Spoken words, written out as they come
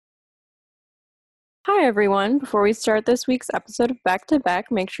Hi, everyone. Before we start this week's episode of Back to Back,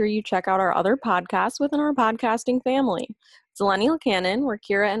 make sure you check out our other podcasts within our podcasting family. Zillennial Canon, where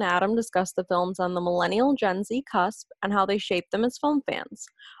Kira and Adam discuss the films on the millennial Gen Z cusp and how they shape them as film fans.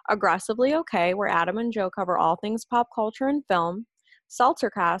 Aggressively Okay, where Adam and Joe cover all things pop culture and film.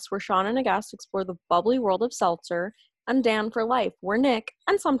 Seltzercast, where Sean and a guest explore the bubbly world of seltzer. And Dan for Life, where Nick,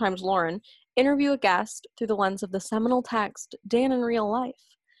 and sometimes Lauren, interview a guest through the lens of the seminal text, Dan in Real Life.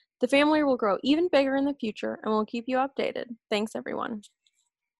 The family will grow even bigger in the future, and we'll keep you updated. Thanks, everyone.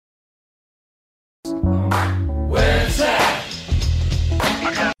 Where's Zach?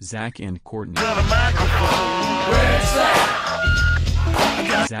 Zach and Courtney. Got a microphone. Where's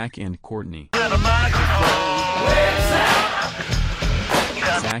Zach? Zach and Courtney. Got a microphone. Where's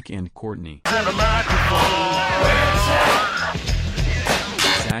Zach? Zach and Courtney. Got a microphone. Where's Zach?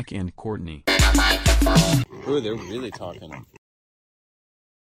 Zach and Courtney. Ooh, they're really talking.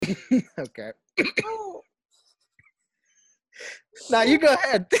 Okay. Now you go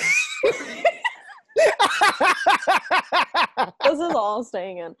ahead. This is all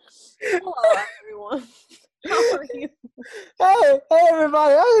staying in. Hello, everyone. How are you? Hey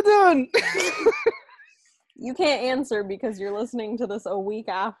everybody, how you doing? You can't answer because you're listening to this a week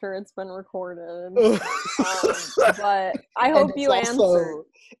after it's been recorded. But I hope you answer.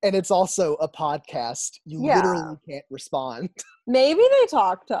 And it's also a podcast. You literally can't respond. Maybe they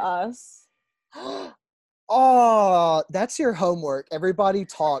talk to us. Oh, that's your homework. Everybody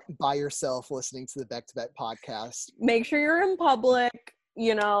talk by yourself listening to the Back to Back podcast. Make sure you're in public,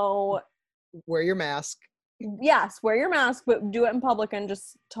 Wear your mask. Yes, wear your mask, but do it in public and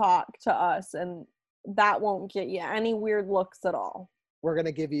just talk to us, and that won't get you any weird looks at all. I'm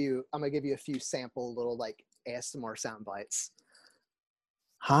gonna give you a few sample little like ASMR sound bites.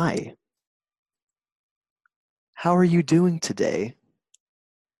 Hi. How are you doing today?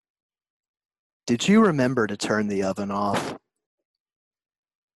 Did you remember to turn the oven off?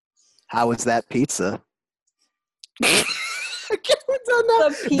 How was that pizza? We're done now.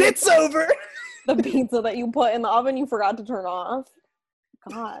 It's over. The pizza that you put in the oven you forgot to turn off.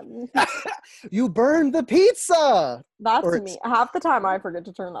 God. You burned the pizza. That's me. Half the time I forget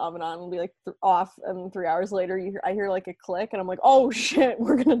to turn the oven on and be like off, and 3 hours later I hear like a click and I'm like, oh shit,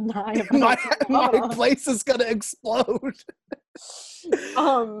 we're gonna die. My place is gonna explode.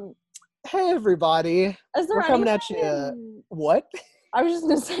 Hey everybody. We're coming at you. What? I was just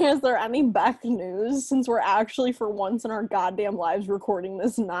gonna say, is there any Beck news, since we're actually for once in our goddamn lives recording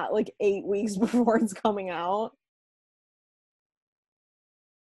this not like 8 weeks before it's coming out?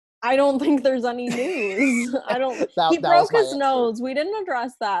 I don't think there's any news. He broke his nose. We didn't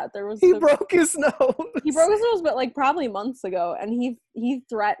address that. He broke his nose. He broke his nose, but like probably months ago, and he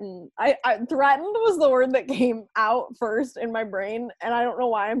threatened. I threatened was the word that came out first in my brain, and I don't know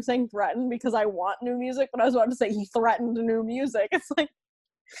why I'm saying threatened because I want new music, but I was about to say he threatened new music. It's like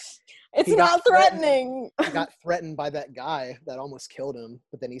it's not threatening. He got threatened by that guy that almost killed him,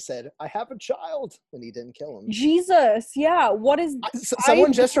 but then he said, "I have a child," and he didn't kill him. Jesus, yeah. What is?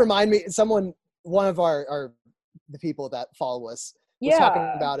 Someone just remind me. One of the people that follow us was talking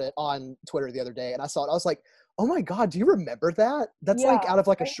about it on Twitter the other day, and I saw it. I was like, "Oh my god, do you remember that? That's like out of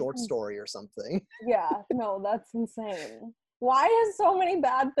like a short story or something." Yeah, no, that's insane. Why has so many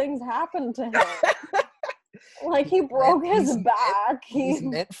bad things happened to him? Like, he broke his back. He's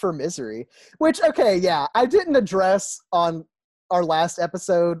meant for misery. Which, okay, yeah, I didn't address on our last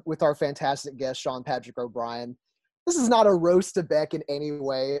episode with our fantastic guest, Sean Patrick O'Brien. This is not a roast to Beck in any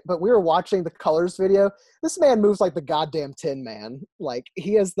way, but we were watching the Colors video. This man moves like the goddamn Tin Man. Like,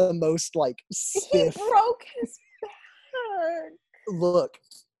 he has the most, like, stiff... He broke his back. Look,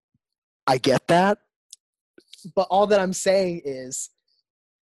 I get that, but all that I'm saying is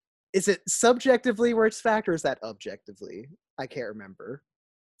it subjectively where it's fact, or is that objectively? I can't remember.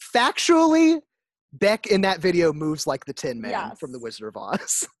 Factually, Beck in that video moves like the Tin Man from The Wizard of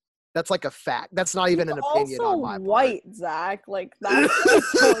Oz. That's like a fact. That's not even an opinion on my part. White, Zach. Like, that's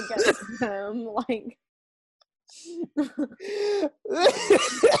so against him. Like,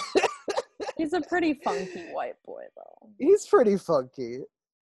 he's a pretty funky white boy, though. He's pretty funky.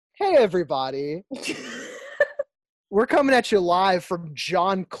 Hey, everybody. We're coming at you live from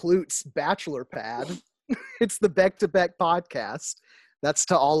John Klute's bachelor pad. It's the Beck to Beck podcast. That's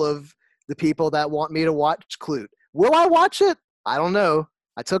to all of the people that want me to watch Klute. Will I watch it? I don't know.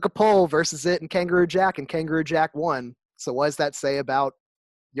 I took a poll versus it and Kangaroo Jack won. So what does that say about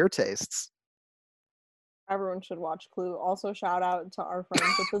your tastes? Everyone should watch Klute. Also, shout out to our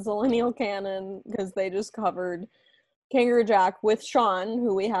friends at the Zillennial Canon, because they just covered Kangaroo Jack with Sean,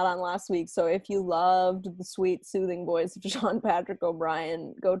 who we had on last week. So if you loved the sweet, soothing voice of Sean Patrick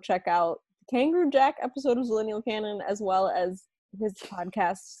O'Brien, go check out Kangaroo Jack episode of Zillennial Canon, as well as his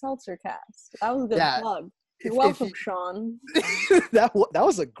podcast, Seltzer Cast. That was a good Yeah. plug. You're If welcome, you- Sean. that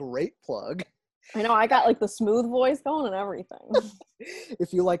was a great plug. I know, I got like the smooth voice going and everything.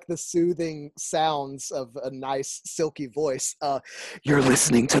 If you like the soothing sounds of a nice silky voice, you're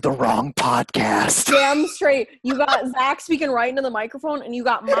listening to the wrong podcast. Damn straight. You got Zach speaking right into the microphone, and you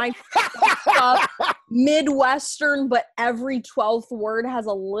got my fucked up Midwestern, but every 12th word has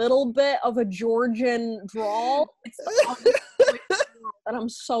a little bit of a Georgian drawl. It's the honest truth, and I'm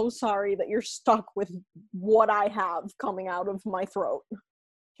so sorry that you're stuck with what I have coming out of my throat.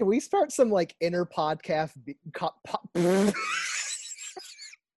 Can we start some like inner podcast?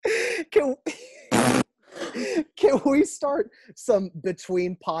 Can we start some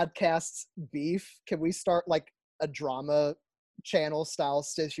between podcasts beef? Can we start like a drama channel style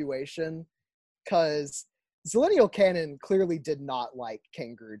situation? Because Zillennial Canon clearly did not like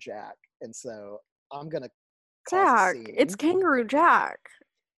Kangaroo Jack, and so I'm gonna cause a Jack, scene. it's Kangaroo Jack.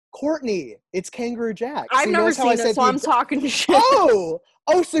 Courtney. It's Kangaroo Jack. I've See, never notice how I seen it, said so the I'm talking shit.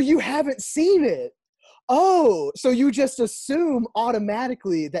 Oh, so you haven't seen it. Oh, so you just assume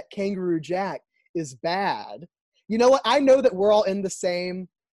automatically that Kangaroo Jack is bad. You know what? I know that we're all in the same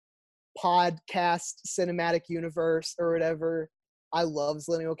podcast cinematic universe or whatever. I love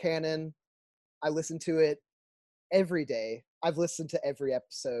Zillennial Canon. I listen to it every day. I've listened to every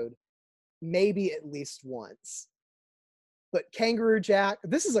episode, maybe at least once. But Kangaroo Jack,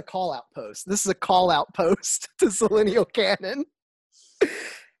 this is a call-out post. This is a call-out post to Zillennial Canon.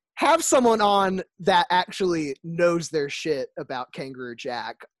 Have someone on that actually knows their shit about Kangaroo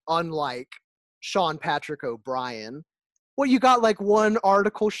Jack, unlike Sean Patrick O'Brien. Well, you got like one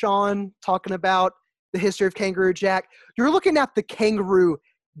article, Sean, talking about the history of Kangaroo Jack. You're looking at the Kangaroo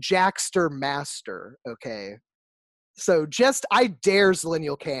Jackster Master, okay? So I dare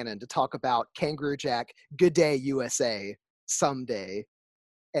Zillennial Canon to talk about Kangaroo Jack, Good Day USA someday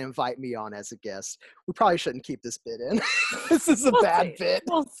and invite me on as a guest. We probably shouldn't keep this bit in. This is a bad bit.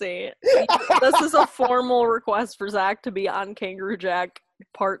 We'll see. This is a formal request for Zach to be on Kangaroo Jack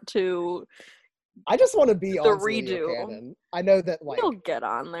Part 2. I just want to be on redo. Zillennial Canon. I know that like He'll get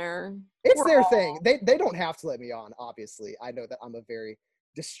on there. it's We're their all- thing. They don't have to let me on, obviously. I know that I'm a very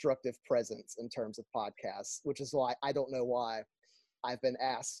destructive presence in terms of podcasts, which is why I don't know why I've been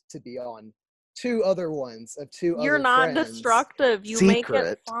asked to be on two other ones of two You're other not friends. destructive. You make it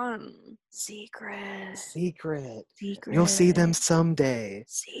Secret. fun. Secret. Secret. Secret. You'll see them someday.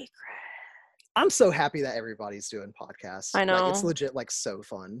 Secret. I'm so happy that everybody's doing podcasts. I Like, it's know. legit like so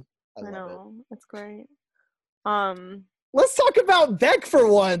fun. I I love it. know. It's great. Let's talk about Beck for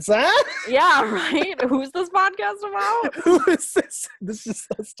once, huh? Yeah, right? Who's this podcast about? Who is this?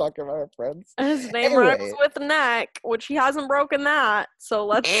 Let's talk about our friends. His name Anyway. rhymes with neck, which he hasn't broken that. So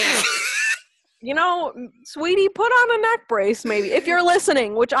let's, sweetie, put on a neck brace maybe. If you're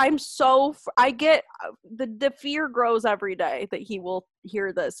listening, which I get, the fear grows every day that he will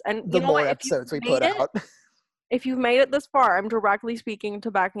hear this. And The you know more what? If you've episodes we made put it- out. If you've made it this far, I'm directly speaking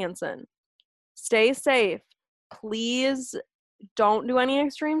to Beck Hansen. Stay safe. Please don't do any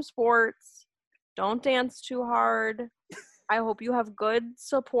extreme sports. Don't dance too hard. I hope you have good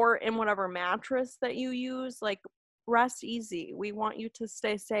support in whatever mattress that you use. Like, rest easy. We want you to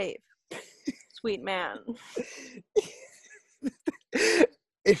stay safe. Sweet man.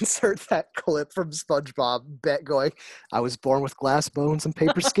 Insert that clip from SpongeBob, Beck going, I was born with glass bones and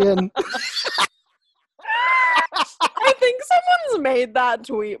paper skin. I think someone's made that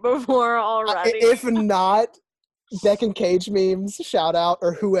tweet before already. If not, Beck and Cage memes, shout out,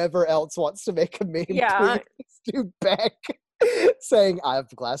 or whoever else wants to make a meme Yeah. tweet to Beck saying, I have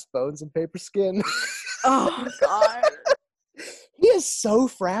glass bones and paper skin. Oh, God. He is so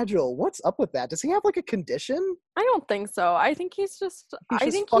fragile. What's up with that? Does he have like a condition? I don't think so. I think he's just. He's I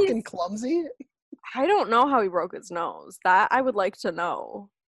just think fucking clumsy. I don't know how he broke his nose. That I would like to know.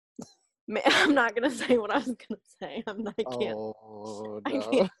 I'm not gonna say what I was gonna say. I can't. Oh, I no.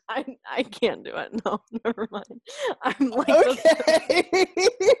 can't. I can't do it. No, never mind. I'm like. Okay.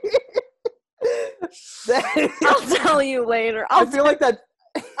 I'll tell you later. I feel like that.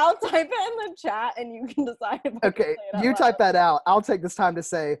 I'll type it in the chat and you can decide if I can Okay, say it out you loud. type that out. I'll take this time to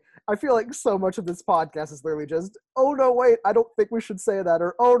say, I feel like so much of this podcast is literally just, oh no, wait, I don't think we should say that.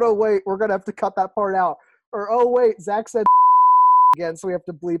 Or, oh no, wait, we're going to have to cut that part out. Or, oh wait, Zach said again, so we have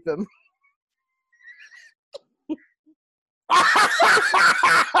to bleep him.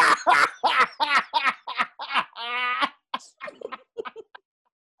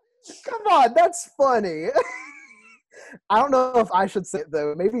 Come on, that's funny. I don't know if I should say it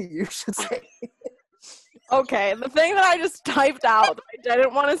though. Maybe you should say it. Okay, the thing that I just typed out that I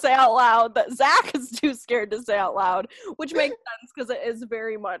didn't want to say out loud, that Zach is too scared to say out loud, which makes sense because it is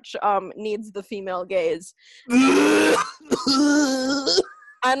very much needs the female gaze.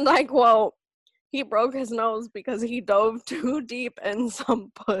 And I quote, he broke his nose because he dove too deep in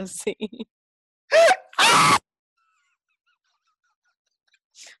some pussy.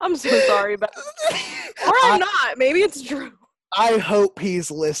 I'm so sorry, but or I'm not. Maybe it's true. I hope he's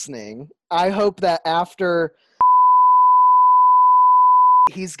listening. I hope that after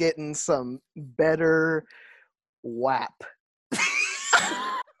he's getting some better WAP.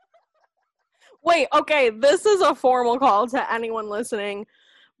 Wait, okay, this is a formal call to anyone listening.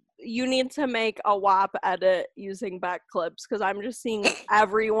 You need to make a WAP edit using Beck clips because I'm just seeing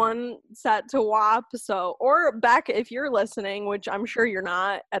everyone set to WAP. So, or Beck, if you're listening, which I'm sure you're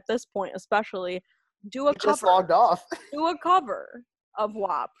not at this point, especially, do a cover. Just logged off. Do a cover of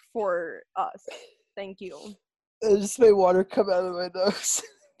WAP for us. Thank you. I just made water come out of my nose.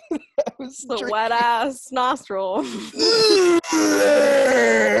 I was The drinking. wet ass nostril.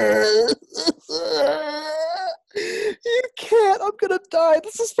 You can't. I'm gonna die.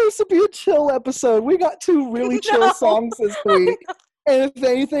 This is supposed to be a chill episode. We got 2 really chill No. songs this week. And if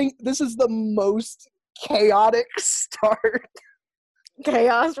anything, this is the most chaotic start.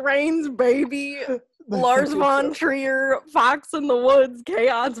 Chaos reigns, baby. Lars von Trier, Fox in the Woods,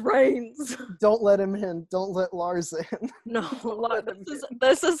 chaos reigns. Don't let him in. Don't let Lars in. No,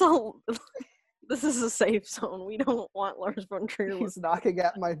 this is a safe zone. We don't want Lars von Trier. He's knocking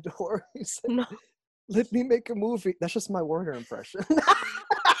at my door. He said, No. let me make a movie. That's just my Werner impression.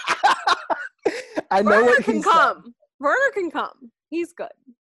 I know Werner what can he's come. Werner can come. He's good.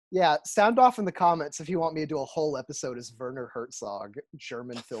 Yeah, sound off in the comments if you want me to do a whole episode as Werner Herzog,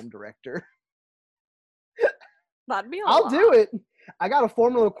 German film director. That'd be a I'll lot. do it. I got a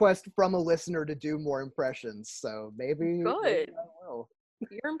formal request from a listener to do more impressions, so maybe Good. I will.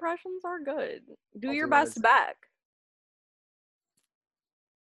 Your impressions are good. Do I'll your do best it. back.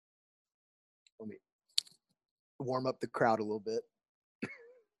 Let me warm up the crowd a little bit.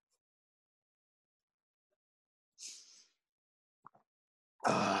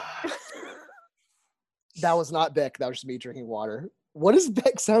 That was not Beck. That was just me drinking water. What does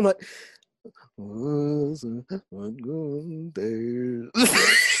Beck sound like? What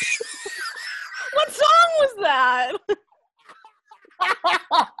song was that?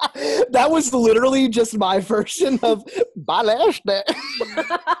 That was literally just my version of Balashne.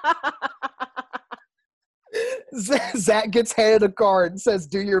 Zach gets handed a card and says,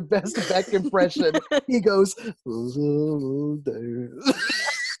 do your best Beck impression. He goes,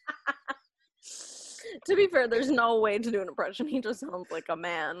 To be fair, there's no way to do an impression. He just sounds like a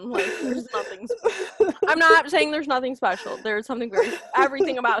man. Like, there's nothing special. I'm not saying there's nothing special. There's something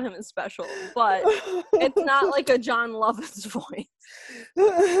everything about him is special. But it's not like a John Lovitz voice.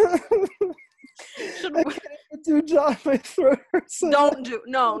 Should I we, can't do John. My throat hurts. don't do,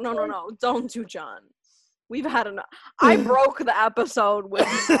 no. Don't do John. We've had enough. I broke the episode with,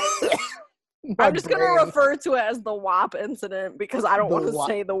 I'm just going to refer to it as the WAP incident because I don't The want to WAP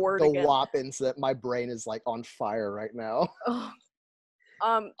say the word the again. WAP incident. My brain is like on fire right now. Ugh.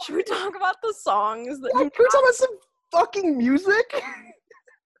 Should we talk about the songs that Can we talk about some fucking music?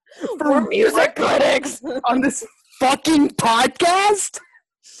 we're music critics? On this fucking podcast?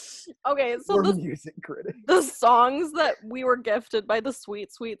 Okay, so We're the music critics. the songs that we were gifted by the sweet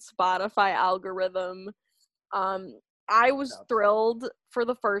Spotify algorithm, I was thrilled for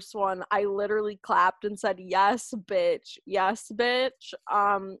the first one. I literally clapped and said, yes, bitch. Yes, bitch.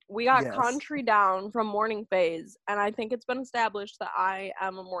 We got Yes. Country Down from Morning Phase, and I think it's been established that I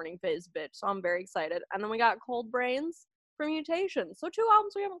am a Morning Phase bitch, so I'm very excited. And then we got Cold Brains from Mutation. So 2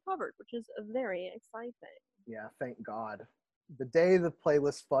 albums we haven't covered, which is very exciting. Yeah, thank God. The day the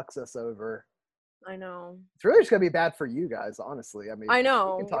playlist fucks us over, I know. it's really just gonna be bad for you guys, honestly. I mean, I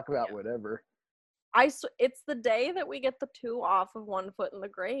know. we can talk about whatever. It's the day that we get the 2 off of One Foot in the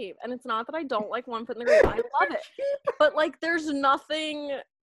Grave. And it's not that I don't like One Foot in the Grave. I love it. But, like, there's nothing...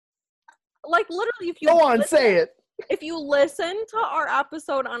 Like, literally, if you... Go on, say it. If you listen to our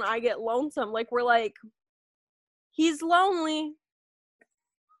episode on I Get Lonesome, like, we're like, he's lonely.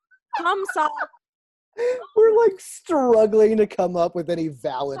 Come, Sal. We're, like, struggling to come up with any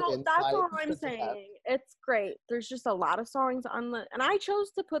valid So insight. that's all I'm because of that. saying. It's great. There's just a lot of songs on the... And I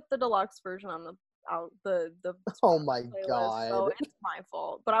chose to put the deluxe version on the Oh my playlist, God. so it's my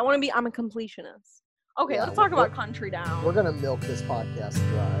fault. But I'm a completionist. Okay, Yeah, let's talk we're- about Country Down. We're gonna milk this podcast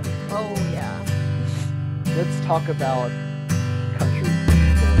dry. Oh yeah. Let's talk about country.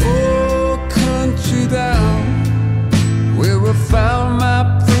 Oh, country down, where I found my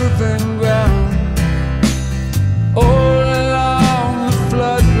proving ground. all along the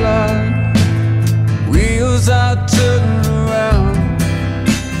floodline. Wheels are turning around.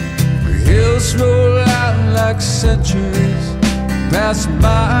 The hills roll out like centuries, pass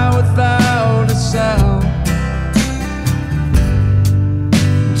by without a sound.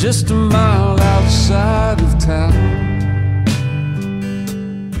 Just a mile outside of town.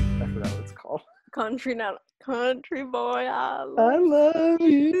 I forgot what it's called. Country boy, I love I love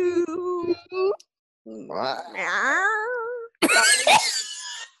you.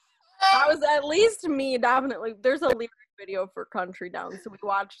 That was at least me, definitely. There's a lyric video for Country Down, so we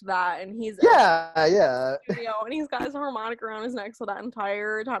watched that, and he's in Yeah. the studio, and he's got his harmonica around his neck, so that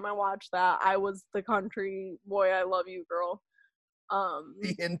entire time I watched that, I was the country boy, I love you girl.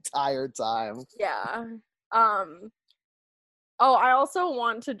 The entire time. Yeah. Oh, I also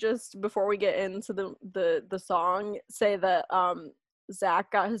want to just, before we get into the song, say that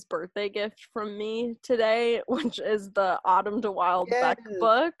Zach got his birthday gift from me today, which is the Autumn to Wild Beck Yes.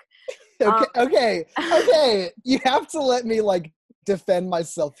 book. Okay. You have to let me like defend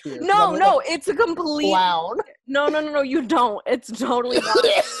myself here. 'cause I'm No, like it's a complete clown. No, you don't. It's totally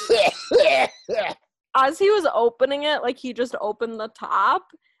not. As he was opening it, like he just opened the top,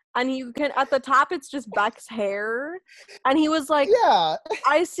 and you can at the top it's just Beck's hair, and he was like, Yeah.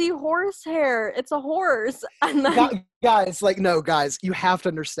 I see horse hair. It's a horse. And then Guys, you have to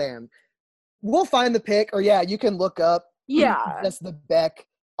understand. We'll find the pic, or yeah, you can look up yeah. just the Beck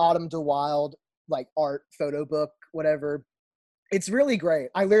Autumn to Wild like art photo book, whatever. It's really great.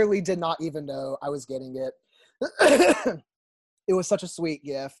 I literally did not even know I was getting it. It was such a sweet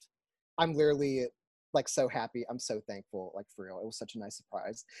gift. I'm literally like so happy. I'm so thankful. Like for real, it was such a nice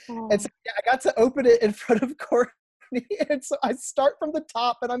surprise. And so yeah, I got to open it in front of Courtney, and so I start from the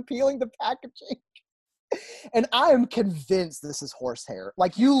top and I'm peeling the packaging. And I am convinced this is horsehair.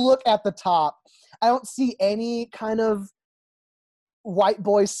 Like you look at the top, I don't see any kind of white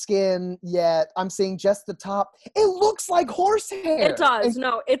boy skin yet. I'm seeing just the top. It looks like horsehair. It does. And,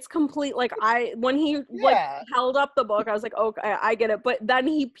 No, it's complete. Like when he yeah. held up the book, I was like, okay, I get it. But then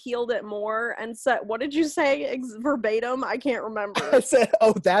he peeled it more and said, what did you say verbatim? I can't remember. I said,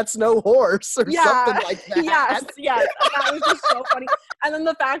 oh, that's no horse or something like that. Yes. And that was just so funny. And then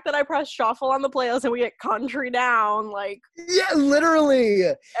the fact that I pressed shuffle on the playlist and we get Country Down, like. Yeah, literally.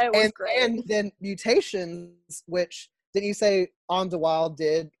 It was great. And then Mutations, which, didn't you say On the Wild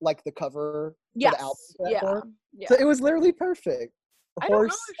did like the cover Yes. for the album? for that Yeah. book? Yeah. So it was literally perfect. I don't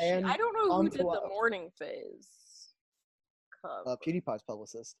Horse know and who On did the the Wild. Morning Phase cover. PewDiePie's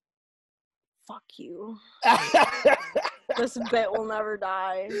publicist. Fuck you. This bit will never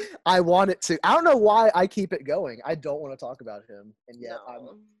die. I want it to. I don't know why I keep it going. I don't want to talk about him, and yet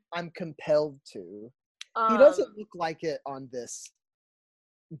No. I'm compelled to. He doesn't look like it on this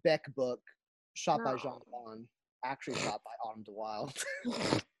Beck book, shot by No. Jean Bond, actually shot by Autumn to Wild.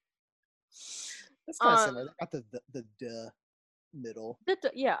 That's kind of similar. They got the middle.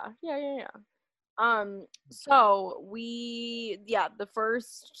 Yeah. So the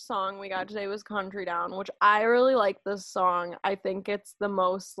first song we got today was Country Down, which I really like this song. I think it's the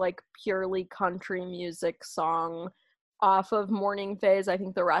most like purely country music song off of Morning Phase. I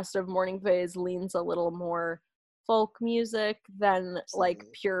think the rest of Morning Phase leans a little more folk music than like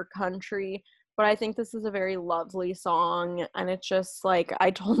Absolutely. pure country. But I think this is a very lovely song, and it's just like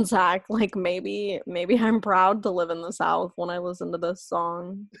I told Zach, like maybe I'm proud to live in the South when I listen to this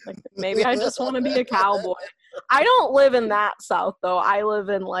song. Like maybe I just want to be a cowboy. I don't live in that South though. I live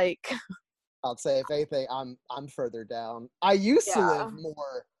in like I'll say if anything, I'm further down. I used to Yeah. live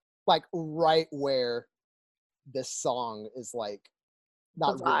more like right where this song is like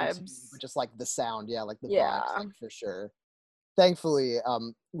not The written to me, vibes. but just like the sound, yeah, like the Yeah. vibes, like, for sure. Thankfully, a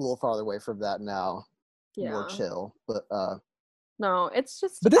little farther away from that now, more yeah. chill. But No, it's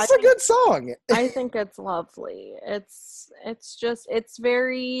just this I is a think- good song. I think it's lovely. It's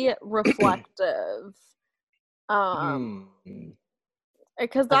very reflective. Mm.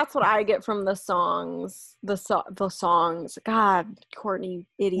 Because that's what I get from the songs. The songs. God, Courtney,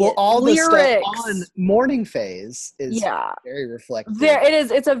 idiot. Well, all the stuff lyrics on Morning Phase is yeah. very reflective. It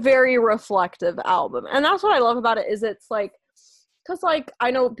is. It's a very reflective album, and that's what I love about it. Is it's like, because like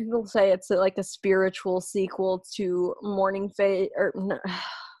I know people say it's like a spiritual sequel to Morning Phase or no,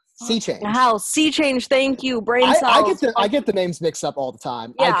 Sea Change. hell, Sea Change. Thank you, brain cells. I get the names mixed up all the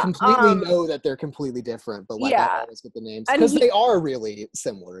time. Yeah, I completely know that they're completely different, but like yeah. I always get the names And because he- they are really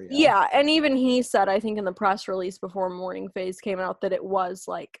similar. Yeah, and even he said, I think in the press release before Morning Phase came out, that it was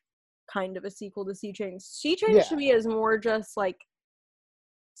like kind of a sequel to Sea Change. Sea Change Yeah. to me is more just like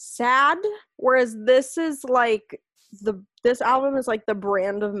sad, whereas this is like this album is like the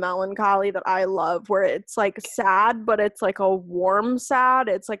brand of melancholy that I love, where it's like sad, but it's like a warm sad.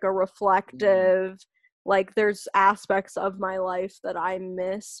 It's like a reflective, like there's aspects of my life that I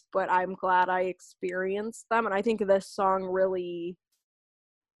miss, but I'm glad I experienced them. And I think this song really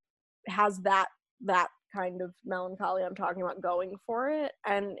has that kind of melancholy I'm talking about going for it.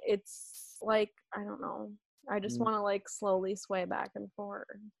 And it's like, I don't know, I just want to like slowly sway back and forth.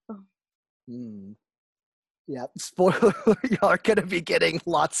 Yeah, spoiler, y'all are gonna be getting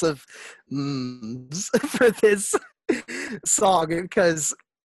lots of for this song, because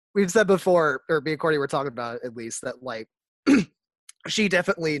we've said before, or me and Courtney were talking about it, at least, that like she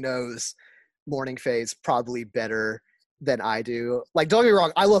definitely knows Morning Phase probably better than I do. Like, don't get me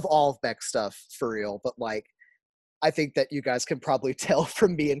wrong, I love all of Beck's stuff for real, but like I think that you guys can probably tell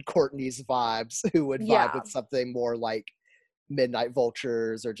from me and Courtney's vibes who would vibe with something more like Midnight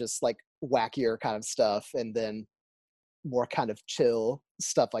Vultures or just like wackier kind of stuff, and then more kind of chill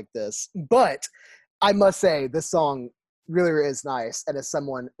stuff like this. But I must say, this song really, really is nice. And as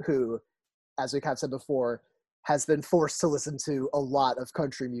someone who, as we kind of said before, has been forced to listen to a lot of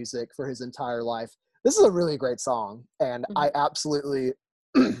country music for his entire life, this is a really great song. And I absolutely,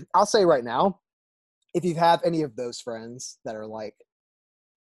 I'll say right now, if you have any of those friends that are like,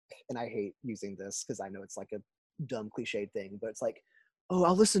 and I hate using this because I know it's like a dumb cliched thing, but it's like, oh,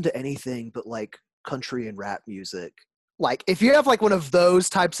 I'll listen to anything but like country and rap music. Like, if you have like one of those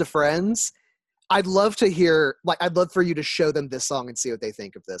types of friends, I'd love to hear, like, I'd love for you to show them this song and see what they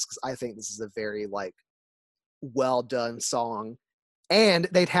think of this, because I think this is a very like well done song. And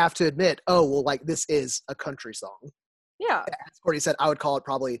they'd have to admit, oh, well, like, this is a country song. Yeah. As Courtney said, I would call it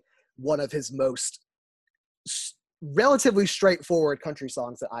probably one of his most relatively straightforward country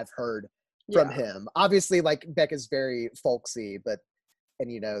songs that I've heard from him. Obviously, like, Beck is very folksy, and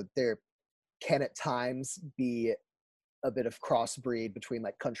you know, there can at times be a bit of crossbreed between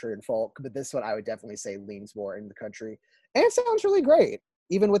like country and folk, but this one I would definitely say leans more in the country. And it sounds really great,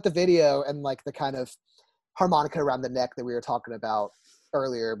 even with the video and like the kind of harmonica around the neck that we were talking about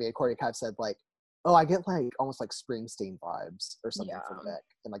earlier. Me and Corey kind of said like, oh, I get like almost like Springsteen vibes or something from Beck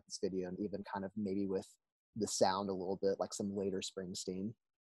in like this video, and even kind of maybe with the sound a little bit like some later Springsteen.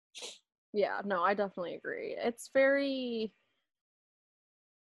 Yeah, no, I definitely agree. It's very,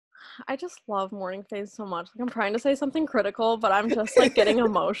 I just love Morning Phase so much. Like, I'm trying to say something critical, but I'm just like getting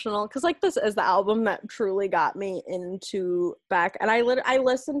emotional, because like this is the album that truly got me into Beck. And I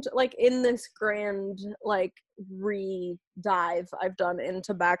listened like in this grand like re-dive I've done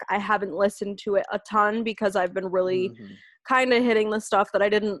into Beck. I haven't listened to it a ton because I've been really kind of hitting the stuff that I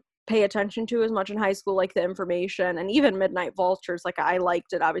didn't pay attention to as much in high school, like The Information and even Midnight Vultures. Like, I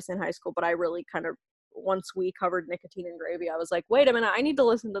liked it obviously in high school, but I really kind of, once we covered Nicotine and Gravy, I was like, wait a minute, I need to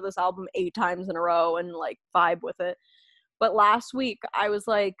listen to this album 8 times in a row and like vibe with it. But last week I was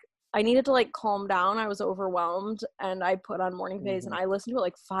like, I needed to like calm down. I was overwhelmed, and I put on Morning Phase and I listened to it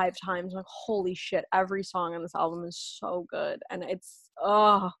like 5 times. I'm like, holy shit, every song on this album is so good. And it's,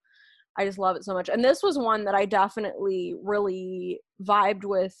 I just love it so much. And this was one that I definitely really vibed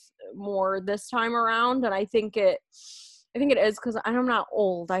with more this time around. And I think it is because I'm not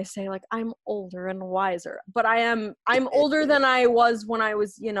old. I say like I'm older and wiser, but I'm older than I was when I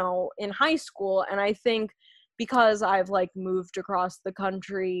was, you know, in high school. And I think because I've like moved across the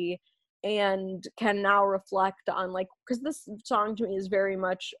country and can now reflect on like, because this song to me is very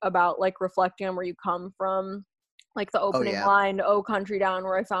much about like reflecting on where you come from. Like the opening line, "Oh, country down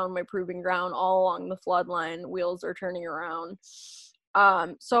where I found my proving ground, all along the flood line, wheels are turning around."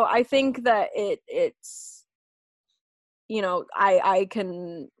 So I think that it's, you know, I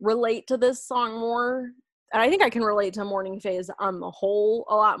can relate to this song more, and I think I can relate to Morning Phase on the whole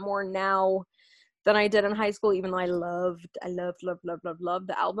a lot more now than I did in high school, even though I loved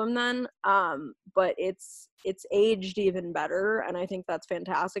the album then. But it's aged even better, and I think that's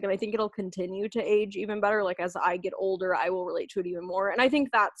fantastic, and I think it'll continue to age even better. Like, as I get older, I will relate to it even more, and I think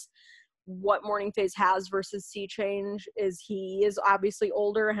that's what Morning Phase has versus Sea Change. Is he is obviously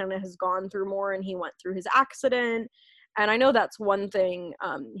older and has gone through more, and he went through his accident. And I know that's one thing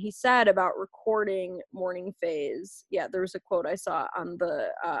he said about recording Morning Phase. Yeah, there was a quote I saw on the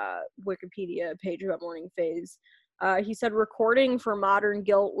Wikipedia page about Morning Phase. He said, recording for Modern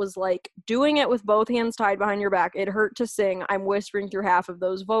Guilt was like doing it with both hands tied behind your back. It hurt to sing. I'm whispering through half of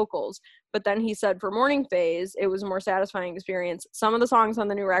those vocals. But then he said for Morning Phase, it was a more satisfying experience. Some of the songs on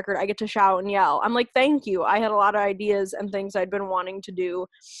the new record, I get to shout and yell. I'm like, thank you. I had a lot of ideas and things I'd been wanting to do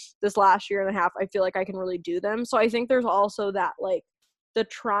this last year and a half. I feel like I can really do them. So I think there's also that, like, the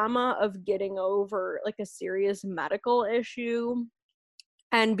trauma of getting over like a serious medical issue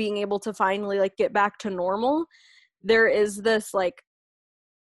and being able to finally like get back to normal. there is this like,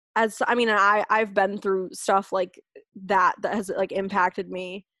 I've been through stuff like that has like impacted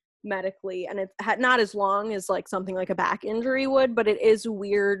me medically, and it's not as long as like something like a back injury would, but it is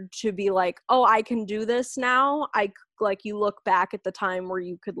weird to be like, oh, I can do this now. Like you look back at the time where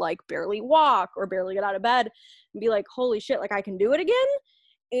you could like barely walk or barely get out of bed and be like, holy shit, like I can do it again.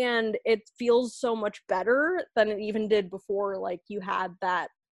 And it feels so much better than it even did before like you had that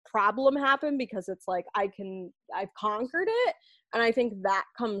problem happen, because it's like I've conquered it. And I think that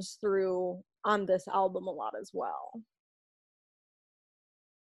comes through on this album a lot as well.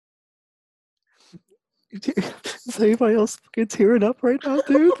 Is anybody else fucking tearing up right now,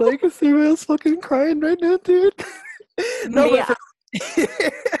 dude? Like, is anybody else fucking crying right now, dude?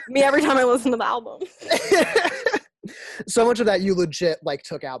 Me every time I listen to the album. So much of that you legit like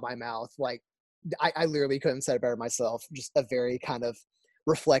took out my mouth. Like, I literally couldn't have said it better myself. Just a very kind of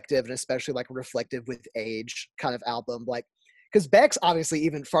reflective, and especially like reflective with age kind of album. Like, because Beck's obviously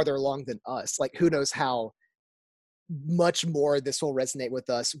even farther along than us. Like, who knows how much more this will resonate with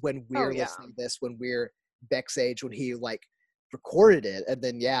us when we're listening to this, when we're Beck's age, when he like recorded it, and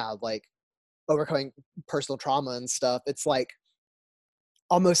then like overcoming personal trauma and stuff. It's like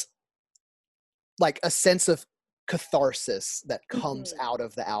almost like a sense of catharsis that comes out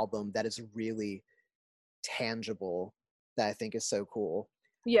of the album that is really tangible, that I think is so cool.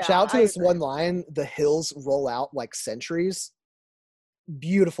 Yeah. Shout out to this one line, "The hills roll out like centuries."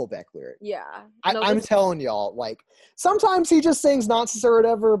 Beautiful Beck lyric. Yeah. I'm telling y'all, like, sometimes he just sings nonsense or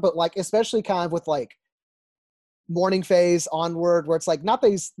whatever, but like, especially kind of with like Morning Phase onward, where it's like, not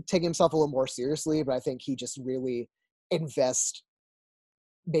that he's taking himself a little more seriously, but I think he just really invests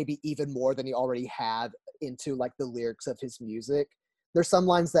maybe even more than he already had into like the lyrics of his music. There's some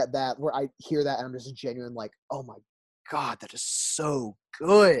lines that where I hear that and I'm just genuine like, oh my God, that is so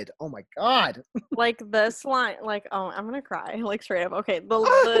good. Oh my God. Like this line, like, oh, I'm gonna cry, like straight up. Okay,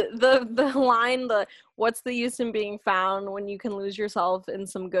 the line, what's the use in being found when you can lose yourself in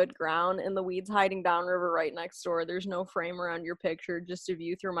some good ground, in the weeds hiding downriver right next door. There's no frame around your picture, just a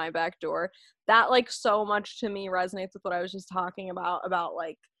view through my back door. That like so much to me resonates with what I was just talking about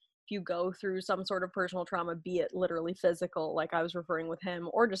like, you go through some sort of personal trauma, be it literally physical, like I was referring with him,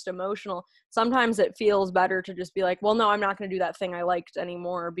 or just emotional, sometimes it feels better to just be like, well, no, I'm not going to do that thing I liked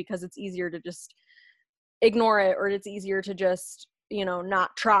anymore, because it's easier to just ignore it, or it's easier to just, not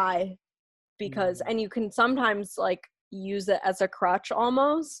try, because, and you can sometimes like use it as a crutch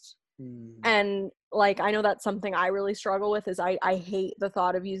almost. And like, I know that's something I really struggle with, is I hate the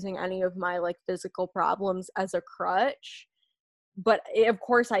thought of using any of my like physical problems as a crutch. But of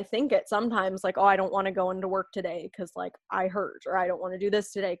course I think it sometimes, like, oh, I don't want to go into work today because like I hurt, or I don't want to do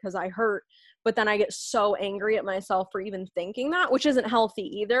this today because I hurt. But then I get so angry at myself for even thinking that, which isn't healthy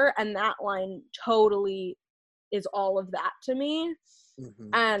either. And that line totally is all of that to me.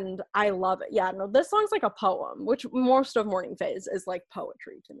 And I love it. Yeah, no, this song's like a poem, which most of Morning Phase is like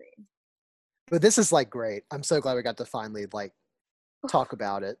poetry to me. But this is like great. I'm so glad we got to finally like talk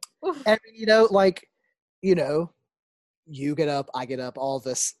about it. And like, you get up, I get up, all of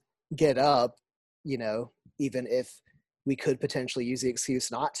us get up, even if we could potentially use the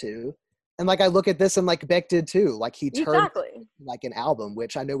excuse not to. And like, I look at this and like Beck did too. Like he turned like an album,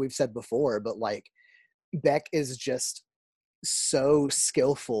 which I know we've said before, but like Beck is just so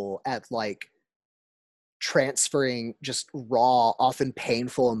skillful at like transferring just raw, often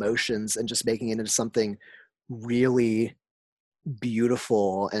painful emotions and just making it into something really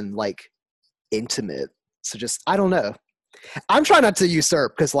beautiful and like intimate. So just, I don't know. I'm trying not to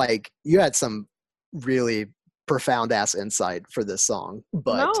usurp, because like you had some really profound ass insight for this song,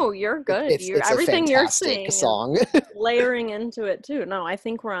 but no, you're good. It's everything a you're saying song. Layering into it too. No, I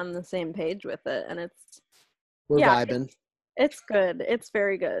think we're on the same page with it, and we're vibing. It's good. It's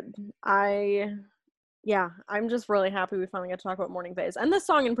very good. I'm just really happy we finally got to talk about Morning Phase, and this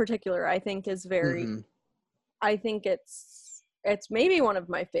song in particular I think is very I think it's maybe one of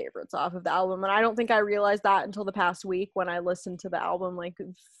my favorites off of the album, and I don't think I realized that until the past week when I listened to the album like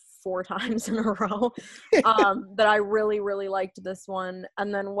 4 times in a row. That I really, really liked this one.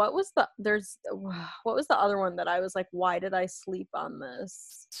 And then what was the other one that I was like, why did I sleep on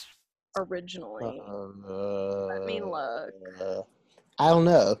this originally? Let me look. I don't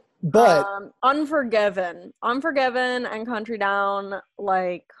know, but Unforgiven and Country Down,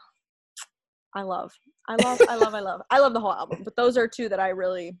 like I love the whole album, but those are 2 that I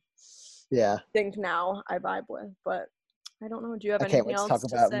really think now I vibe with. But I don't know, do you have anything else to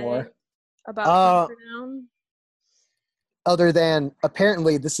say more about Country Down? Other than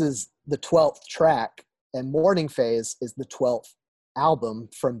apparently this is the 12th track and Morning Phase is the 12th album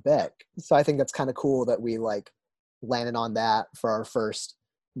from Beck, so I think that's kind of cool that we like landing on that for our first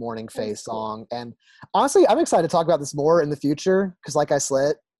Morning That's Phase cool. song. And honestly, I'm excited to talk about this more in the future because, like I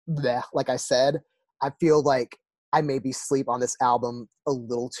said, I feel like I maybe sleep on this album a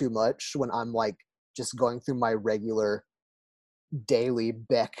little too much when I'm like just going through my regular daily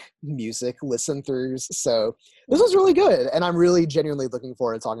Beck music listen throughs. So this was really good, and I'm really genuinely looking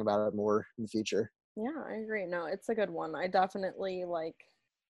forward to talking about it more in the future. Yeah, I agree. No, it's a good one. I definitely like.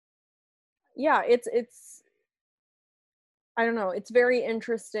 Yeah, it's. I don't know. It's very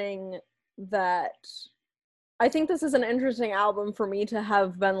interesting that I think this is an interesting album for me to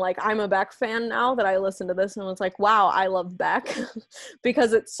have been like, I'm a Beck fan now that I listened to this and was like, wow, I love Beck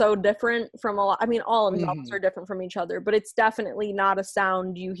because it's so different from a lot. I mean, all of his albums Mhm. are different from each other, but it's definitely not a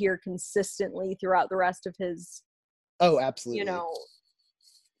sound you hear consistently throughout the rest of his, Oh, absolutely.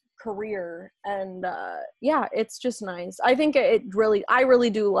 career. And yeah, it's just nice. I think I really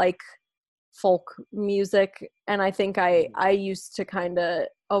do like folk music, and I think I used to kind of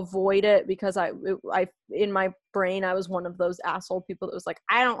avoid it because I in my brain I was one of those asshole people that was like,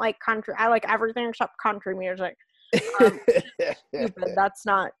 I don't like country, I like everything except country music. Stupid.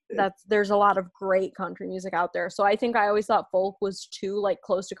 There's a lot of great country music out there, so I think I always thought folk was too like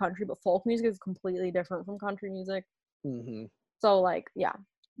close to country, but folk music is completely different from country music. Mhm. So like, yeah.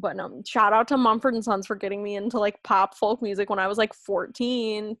 But no, shout out to Mumford and Sons for getting me into like pop folk music when I was like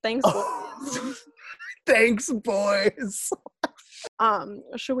 14. Thanks, boys. Thanks, boys.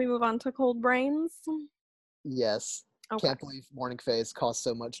 Should we move on to Cold Brains? Yes. Okay. Can't believe Morning Phase caused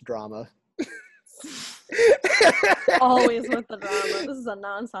so much drama. Always with the drama. This is a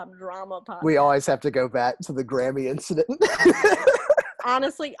nonstop drama podcast. We always have to go back to the Grammy incident.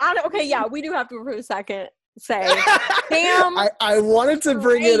 Honestly, okay, yeah, we do have to for a second say, damn, I wanted to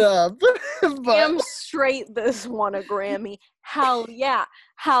bring it up, but damn straight this won a Grammy. Hell yeah,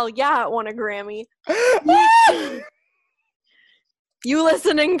 it won a Grammy. You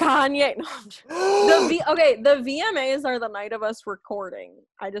listening, Kanye? No, the VMAs are the night of us recording.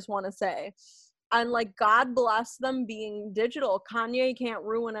 I just want to say. And like, God bless them being digital. Kanye can't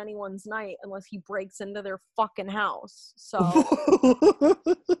ruin anyone's night unless he breaks into their fucking house. So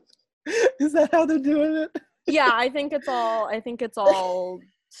is that how they're doing it? yeah, I think it's all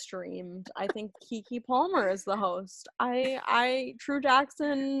streamed. I think Kiki Palmer is the host. True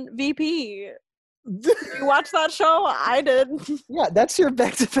Jackson VP. Did you watch that show? I did. Yeah, that's your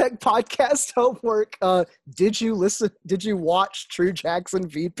back-to-back podcast homework. Did you watch True Jackson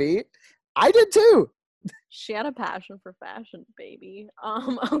VP? I did too. She had a passion for fashion, baby.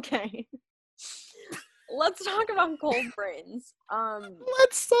 Okay. Let's talk about Cold Brains.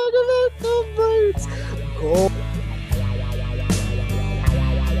 Let's talk about Cold Brains. Cold.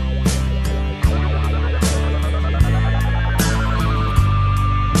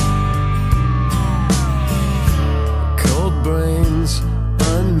 Cold brains,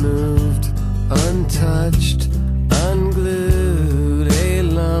 unmoved, untouched, unglued,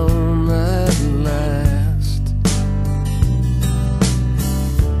 alone at last.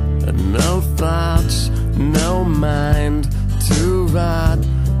 No thoughts, no mind to rot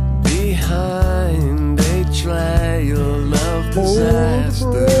behind a trail of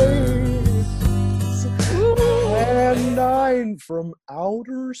disaster. And 9 from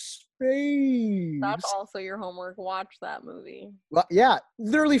outer space. That's also your homework. Watch that movie. Well, yeah,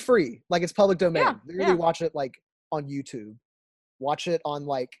 literally free. Like, it's public domain. Yeah, Literally yeah. watch it like on YouTube. Watch it on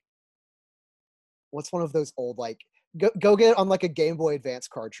like, what's one of those old like, go get it on like a Game Boy Advance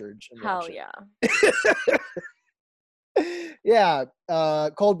cartridge. And Hell watch yeah. it. Yeah,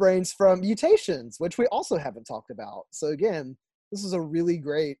 Cold Brains from Mutations, which we also haven't talked about. So again, this is a really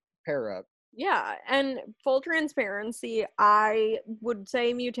great pair up. Yeah, and full transparency, I would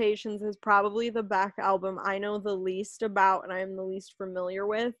say Mutations is probably the Beck album I know the least about and I am the least familiar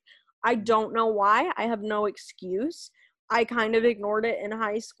with. I don't know why. I have no excuse. I kind of ignored it in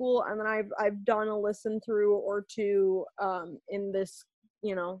high school, and then I've done a listen through or two in this,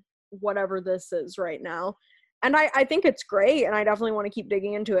 whatever this is right now. And I think it's great, and I definitely want to keep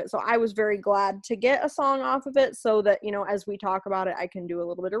digging into it. So I was very glad to get a song off of it so that, as we talk about it, I can do a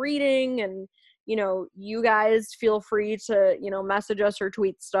little bit of reading. And, you guys feel free to, message us or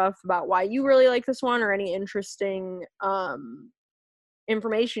tweet stuff about why you really like this one or any interesting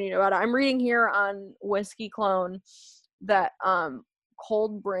information you know about it. I'm reading here on Whiskey Clone that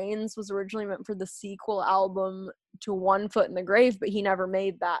Cold Brains was originally meant for the sequel album to One Foot in the Grave, but he never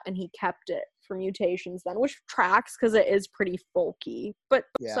made that, and he kept it for Mutations then, which tracks because it is pretty folky, but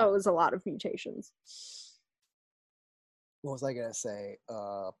Yeah. so is a lot of Mutations. What was I gonna say?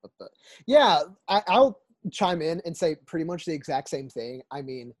 Yeah, I'll chime in and say pretty much the exact same thing. I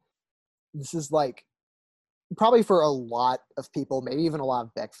mean, this is like probably for a lot of people, maybe even a lot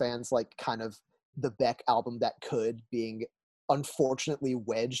of Beck fans, like kind of the Beck album that could being unfortunately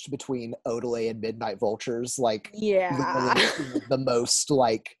wedged between Odelay and Midnight Vultures, like Yeah. literally the most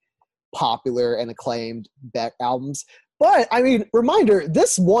like popular and acclaimed Beck albums. But I mean, reminder,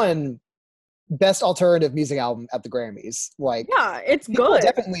 this won Best Alternative Music Album at the Grammys. Like, Yeah, it's people good.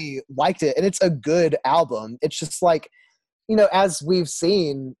 definitely liked it, and it's a good album. It's just like, as we've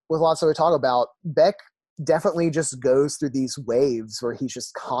seen with lots of we talk about, Beck definitely just goes through these waves where he's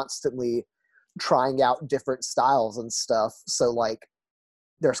just constantly trying out different styles and stuff. So like,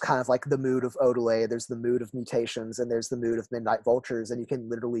 there's kind of like the mood of Odelay, there's the mood of Mutations, and there's the mood of Midnight Vultures, and you can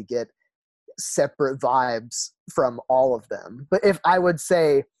literally get separate vibes from all of them. But if I would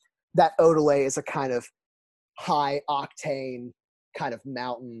say that Odelay is a kind of high octane kind of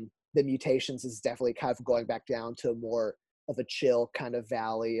mountain, the Mutations is definitely kind of going back down to more of a chill kind of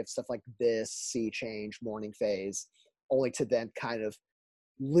valley of stuff like this, Sea Change, Morning Phase, only to then kind of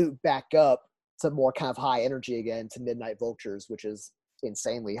loop back up to more kind of high energy again to Midnight Vultures, which is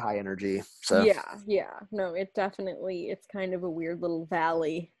insanely high energy. So Yeah. No, it's kind of a weird little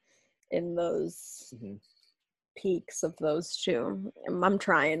valley in those peaks of those two. I'm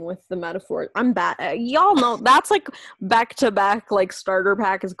trying with the metaphor. I'm bad. Y'all know that's like back to back, like starter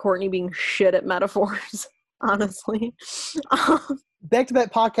pack is Courtney being shit at metaphors. Honestly, back to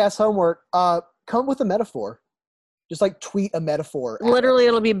back podcast homework. Come with a metaphor. Just like tweet a metaphor. Literally,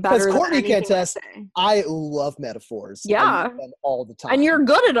 it'll be better. Because Courtney than can anything I attest. say. I love metaphors. Yeah. I use them all the time. And you're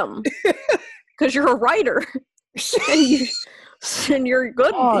good at them because you're a writer. and you're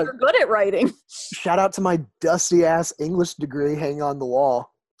good. God. You're good at writing. Shout out to my dusty ass English degree hanging on the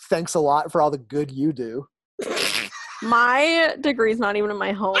wall. Thanks a lot for all the good you do. My degree's not even in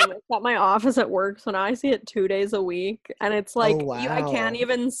my home. It's at my office at work, so now I see it 2 days a week, and it's like I can't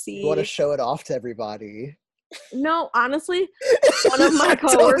even see. You want to show it off to everybody? No, honestly, one of my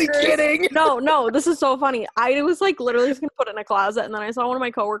coworkers. Totally kidding. No, this is so funny. I was like literally just gonna put it in a closet, and then I saw one of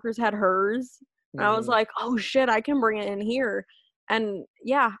my coworkers had hers, and I was like, oh shit, I can bring it in here. And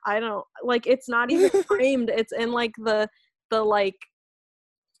yeah, I don't like. It's not even framed. It's in like the like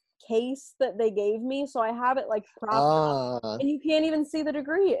case that they gave me, so I have it like propped up, and you can't even see the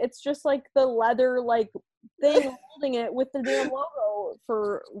degree. It's just like the leather like thing holding it with the damn logo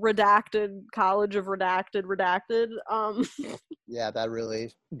for redacted college of redacted. Yeah, that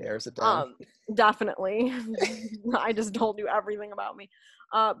really narrows it down. Definitely. I just told you everything about me.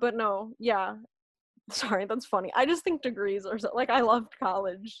 But no, yeah. Sorry, that's funny. I just think degrees are so, like, I loved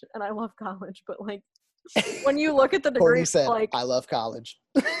college and I love college, but like when you look at the degree, Courtney said, like I love college.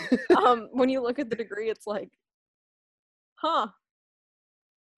 when you look at the degree, it's like, huh?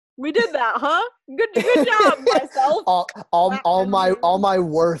 We did that, huh? Good job, myself. all my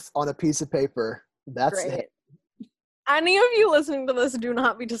worth on a piece of paper. That's Great. it. Any of you listening to this, do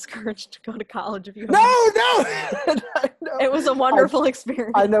not be discouraged to go to college if you No. It was a wonderful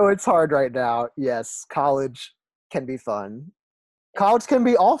experience. I know it's hard right now. Yes, college can be fun. College can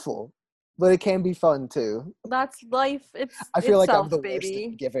be awful, but it can be fun too. That's life. I feel like I'm the baby.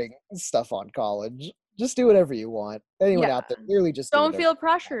 worst at giving stuff on college. Just do whatever you want. Anyone out there, really just don't do feel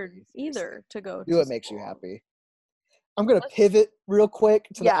pressured either to go. Do what makes you happy. I'm gonna pivot real quick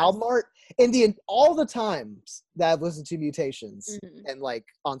to the album art. And all the times that I've listened to Mutations and like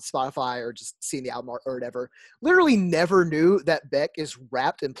on Spotify or just seen the album art or whatever, literally never knew that Beck is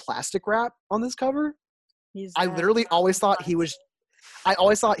wrapped in plastic wrap on this cover. I literally always thought he was. I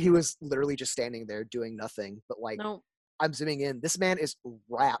always thought he was literally just standing there doing nothing. But like, I'm zooming in. This man is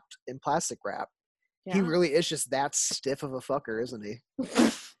wrapped in plastic wrap. Yeah. He really is just that stiff of a fucker, isn't he?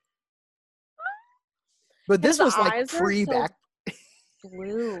 But this was like pre-back.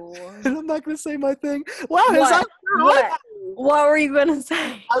 Blue. And I'm not gonna say my thing. Wow, his eyes are what? What were you gonna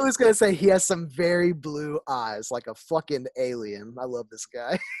say? I was gonna say he has some very blue eyes, like a fucking alien. I love this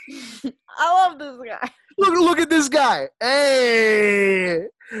guy. I love this guy. Look at this guy. Hey,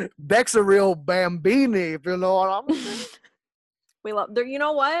 Beck's a real Bambini, if you know what I'm saying. We love. You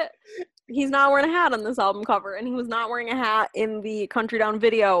know what? He's not wearing a hat on this album cover, and he was not wearing a hat in the Country Down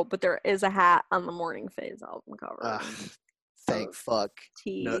video, but there is a hat on the Morning Phase album cover. Thank fuck.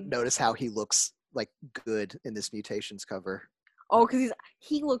 Notice how he looks like good in this Mutations cover. Oh, because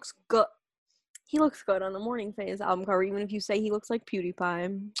he looks good. He looks good on the Morning Phase album cover, even if you say he looks like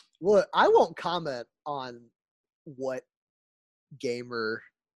PewDiePie. Well, I won't comment on what gamer,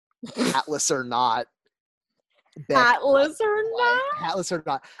 Atlas or not. Atlas or not? Atlas or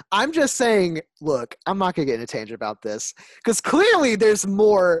not. I'm just saying, look, I'm not going to get in a tangent about this, because clearly there's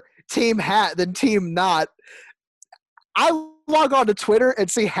more Team Hat than Team Not. I log on to Twitter and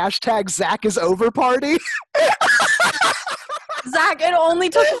see hashtag Zach is over party. Zach, it only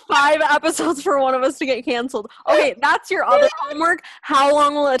took 5 episodes for one of us to get canceled. Okay, that's your other homework. How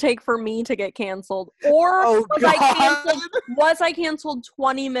long will it take for me to get canceled? Or was I canceled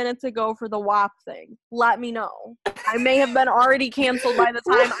 20 minutes ago for the WAP thing? Let me know. I may have been already canceled by the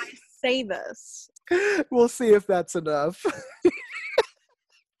time I say this. We'll see if that's enough.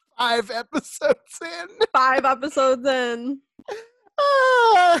 5 episodes in. 5 episodes in.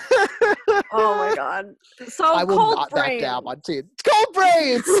 Oh my god. So I will Cold not Brain. back down on Teen. Cold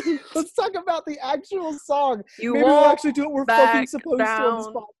Brains! Let's talk about the actual song. You Maybe we'll won't actually do what we're back fucking supposed to on this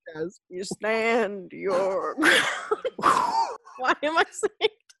down. podcast. You stand your Why am I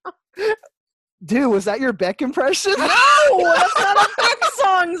saying Dude, was that your Beck impression? no? That's not a Beck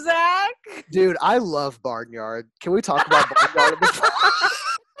song, Zach. Dude, I love Barnyard. Can we talk about Barnyard?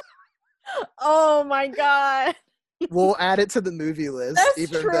 Oh my god. We'll add it to the movie list. This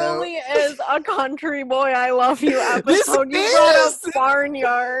even truly is a country boy I love you This episode. You brought up is-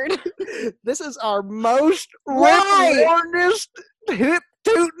 Barnyard. This is our most Why? rip-roaringest,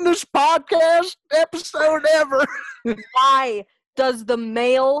 hip-tootinest podcast episode ever. Why does the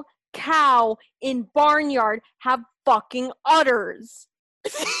male cow in Barnyard have fucking udders?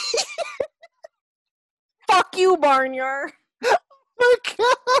 Fuck you, Barnyard.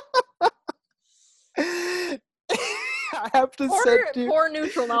 I have to Poor, send you. poor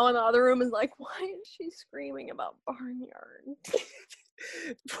Neutral now in the other room is like, why is she screaming about Barnyard?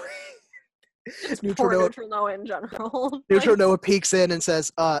 Neutral Poor Noah, Neutral Noah in general. Neutral Like, Noah peeks in and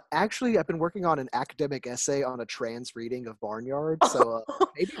says, actually, I've been working on an academic essay on a trans reading of Barnyard, so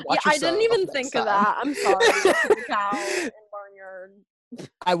maybe yeah, watch I didn't yourself even next think of time." that. I'm sorry. The cow in Barnyard.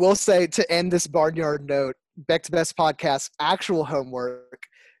 I will say, to end this Barnyard note, Back to Best Podcast, actual homework,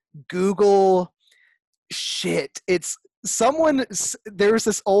 Google shit. It's there's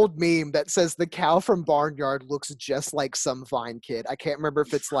this old meme that says the cow from Barnyard looks just like some fine kid. I can't remember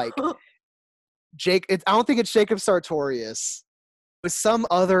if it's like I don't think it's Jacob Sartorius. It was some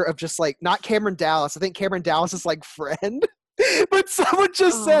other of just like, not Cameron Dallas. I think Cameron Dallas is like friend. But someone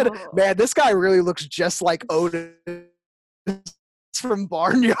just said, Oh. man, this guy really looks just like Otis from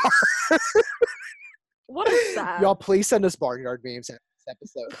Barnyard. What is that? Y'all, please send us Barnyard memes in this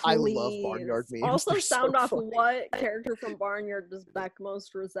episode. I love Barnyard Please. memes. Also, They're sound so off funny. what character from Barnyard does Beck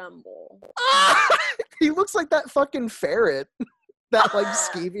most resemble? He looks like that fucking ferret. That like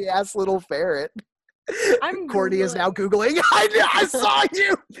skeevy ass little ferret. I'm Courtney is now Googling. Googling. I saw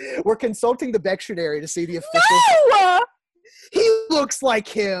you. We're consulting the Bectionary to see the official. No! He looks like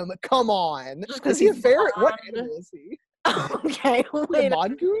him. Come on. Just 'cause Is he a he's ferret? What blonde. animal is he? Okay, A wait.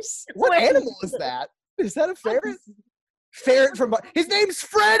 mongoose? What Wait. animal is that? Is that a ferret? Ferret from his name's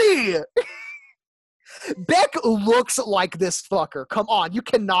Freddy. Beck looks like this fucker. Come on, you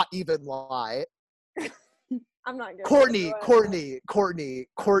cannot even lie. I'm not good. Courtney,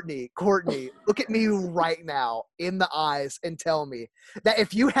 look at me right now in the eyes and tell me that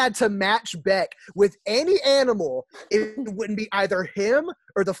if you had to match Beck with any animal, it wouldn't be either him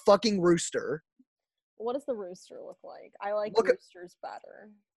or the fucking rooster What does the rooster look like? I like Look at- roosters better.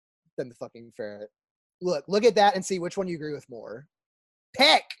 than the fucking ferret. Look at that and see which one you agree with more.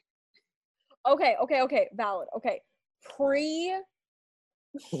 Peck! Okay. Valid. Okay.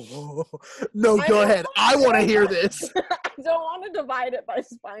 No, I go don't- ahead. I want to hear this. I don't want to divide it by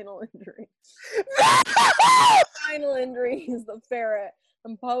spinal injury. Spinal injury is the ferret,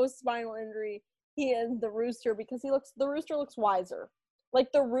 and post spinal injury he is the rooster because the rooster looks wiser. Like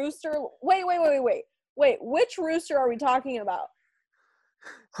the rooster. Wait. Which rooster are we talking about?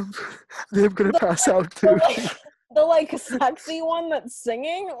 I'm gonna pass out too. The like sexy one that's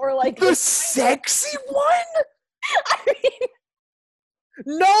singing, or like The sexy one? I mean,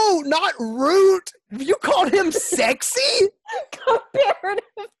 No, not Root. You called him sexy? comparative.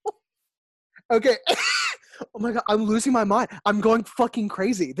 Okay. Oh my god, I'm losing my mind. I'm going fucking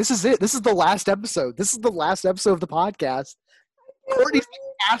crazy. This is it. This is the last episode. This is the last episode of the podcast. Courtney's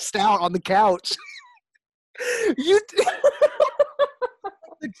passed out on the couch. You.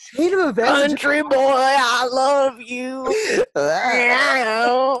 The chain of events. Country boy, I love you.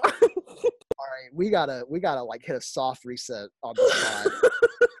 All right, we gotta like hit a soft reset on this pod.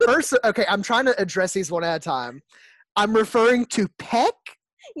 First, okay, I'm trying to address these one at a time. I'm referring to Peck,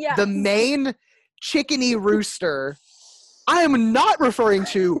 Yeah. the main chickeny rooster. I am not referring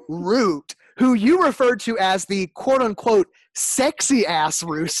to Root, who you referred to as the quote unquote sexy ass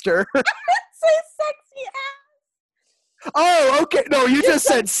rooster. Say sexy ass. Oh, okay. No, you just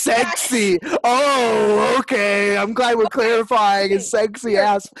said sexy. Oh, okay. I'm glad we're clarifying. It's sexy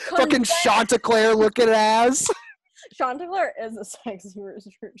ass. Fucking Chanticleer looking ass. Sean Taylor is a sexy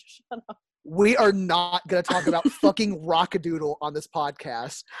rooster. Shut up. We are not going to talk about fucking Rockadoodle on this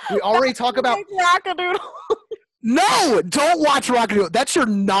podcast. We already talk about... Rockadoodle. No! Don't watch Rockadoodle. That's your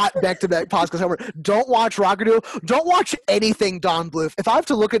not back-to-back podcast homework. Don't watch Rockadoodle. Don't watch anything Don Bluth. If I have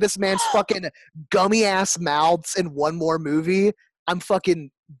to look at this man's fucking gummy-ass mouths in one more movie, I'm fucking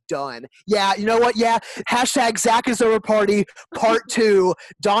done. Yeah, you know what? Yeah, hashtag Zach is over party, part 2.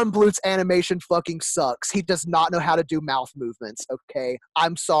 Don Bluth's animation fucking sucks. He does not know how to do mouth movements, okay?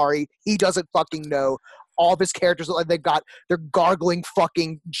 I'm sorry. He doesn't fucking know. All of his characters look like they're gargling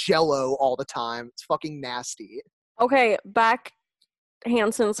fucking jello all the time. It's fucking nasty. Okay, back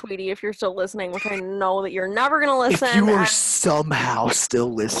Hanson, sweetie, if you're still listening, which I know that you're never gonna listen. If you are somehow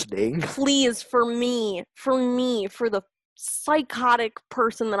still listening. Please, for the psychotic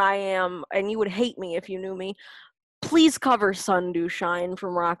person that I am, and you would hate me if you knew me, please cover Sun Do Shine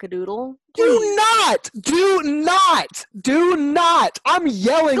from Rockadoodle. Do not! I'm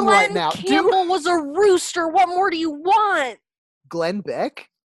yelling right now. Glenn Campbell was a rooster. What more do you want? Glenn Beck?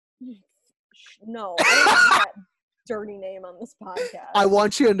 No, I don't want that dirty name on this podcast. I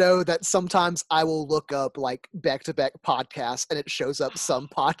want you to know that sometimes I will look up like back-to-back podcasts and it shows up some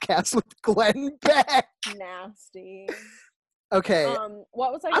podcasts with Glenn Beck. Nasty. Okay.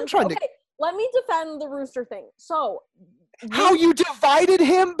 What was I I'm trying to... Let me defend the rooster thing. So, how you divided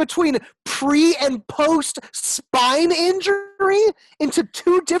him between pre and post spine injury into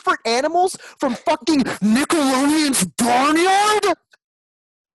 2 different animals from fucking Nickelodeon's Barnyard?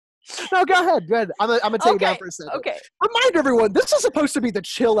 No, go ahead. I'm gonna take it down for a second. Okay. Remind everyone, this is supposed to be the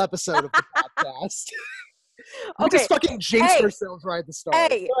chill episode of the podcast. We just fucking jinxed ourselves right at the start.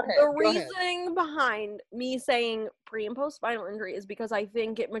 The reasoning behind me saying pre and post spinal injury is because I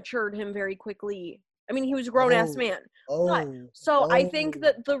think it matured him very quickly. I mean, he was a grown-ass man. I think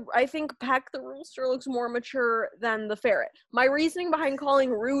that I think Peck the rooster looks more mature than the ferret. My reasoning behind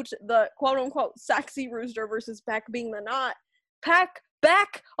calling Root the quote-unquote sexy rooster versus Peck being the not,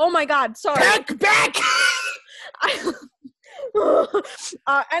 Beck, oh my god, sorry. Beck!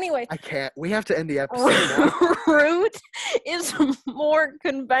 Anyway. I can't. We have to end the episode now. Root is more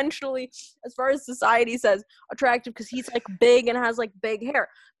conventionally, as far as society says, attractive because he's like big and has like big hair.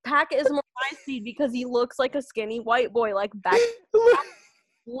 Peck is more my speed because he looks like a skinny white boy like Beck.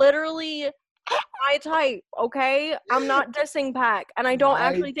 Literally my type, okay? I'm not dissing Peck, and I don't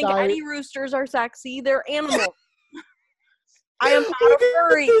actually think any roosters are sexy. They're animals. I am not a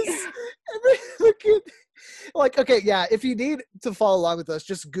furry. Like, okay, yeah, if you need to follow along with us,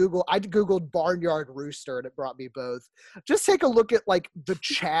 just Google. I Googled barnyard rooster and it brought me both. Just take a look at like the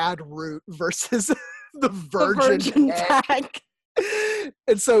Chad root versus the virgin Peck.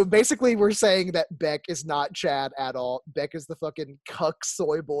 And so basically we're saying that Beck is not Chad at all. Beck is the fucking cuck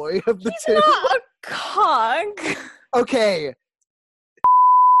soy boy of the two. He's not a cuck. Okay.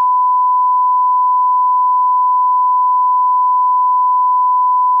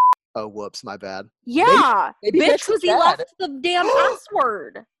 Oh, whoops, my bad. Yeah, maybe bitch, because he left the damn S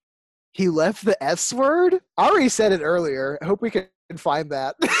word. He left the S word? I already said it earlier. I hope we can find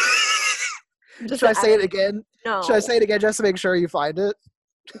that. Should I say it again? No. Should I say it again just to make sure you find it?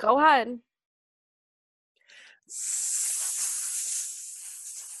 Go ahead.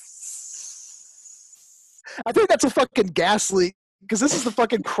 I think that's a fucking gas leak because this is the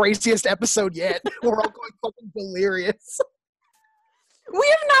fucking craziest episode yet. We're all going fucking delirious. We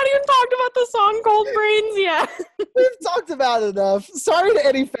have not even talked about the song Cold Brains yet. We've talked about it enough. Sorry to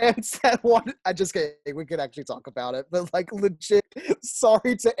any fans that want. I just kidding. We could actually talk about it, but like legit.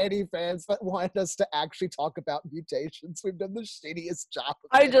 Sorry to any fans that wanted us to actually talk about mutations. We've done the shittiest job.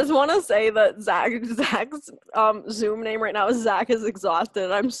 I just want to say that Zach's Zoom name right now is Zach is exhausted.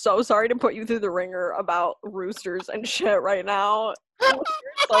 I'm so sorry to put you through the ringer about roosters and shit right now.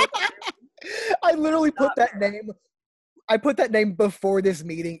 I literally put that name. I put that name before this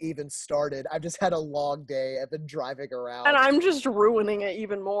meeting even started. I've just had a long day. I've been driving around. And I'm just ruining it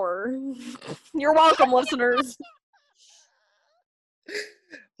even more. You're welcome, listeners.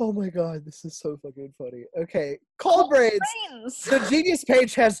 Oh my god, this is so fucking funny. Okay, Cold Brains. The Genius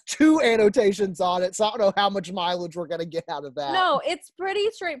page has 2 annotations on it, so I don't know how much mileage we're going to get out of that. No, it's pretty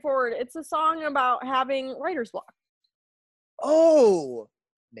straightforward. It's a song about having writer's block. Oh,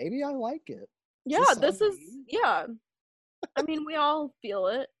 maybe I like it. Yeah, yeah. I mean, we all feel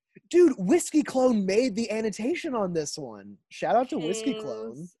it. Dude, Whiskey Clone made the annotation on this one. Shout out to Whiskey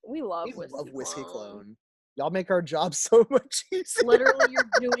Clone. We love Whiskey Clone. Y'all make our job so much easier. Literally, you're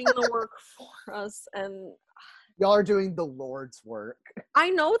doing the work for us, and Y'all are doing the Lord's work. I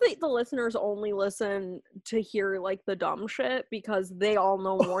know that the listeners only listen to hear like the dumb shit because they all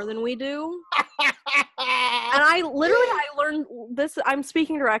know more than we do. And I learned this. I'm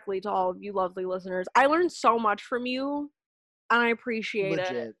speaking directly to all of you lovely listeners. I learned so much from you, and I appreciate it.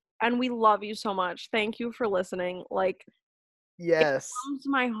 Legit. And we love you so much. Thank you for listening. Like, Yes. it warms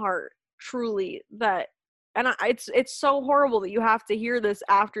my heart, truly. It's so horrible that you have to hear this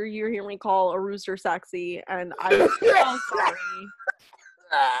after you hear me call a rooster sexy, and I'm so sorry.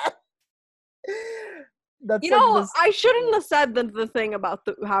 That's You like know, this- I shouldn't have said the thing about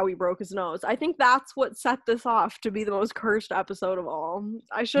how he broke his nose. I think that's what set this off to be the most cursed episode of all.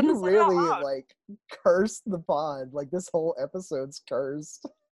 I shouldn't you have said it out really loud. like cursed the pod. Like this whole episode's cursed.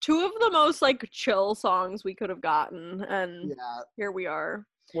 Two of the most like chill songs we could have gotten, and Yeah, here we are.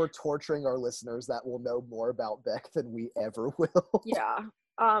 we're torturing our listeners that will know more about Beck than we ever will. Yeah.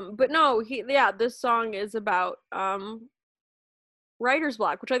 But no, this song is about writer's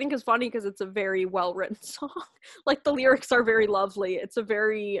block, which I think is funny because it's a very well written song. Like the lyrics are very lovely. It's a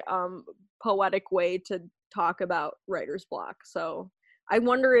very poetic way to talk about writer's block. So I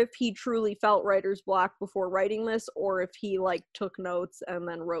wonder if he truly felt writer's block before writing this, or if he like took notes and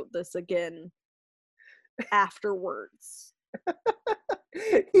then wrote this again afterwards.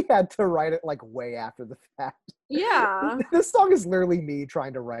 He had to write it like way after the fact. Yeah. This song is literally me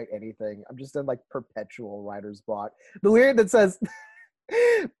trying to write anything. I'm just in like perpetual writer's block. The lyric that says,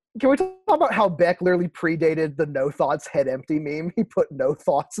 can we talk about how Beck literally predated the no thoughts head empty meme? He put no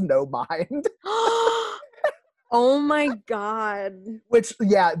thoughts, no mind. Oh my god. Which,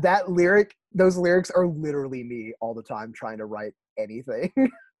 yeah, those lyrics are literally me all the time trying to write anything.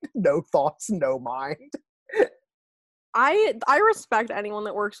 No thoughts, no mind. I respect anyone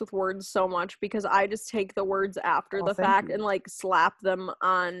that works with words so much because I just take the words after Oh, the thank fact you. and like slap them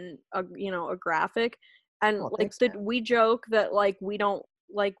on a graphic, and Oh, like thanks, man. we joke that like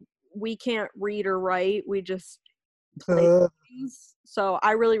we can't read or write, we just play things. So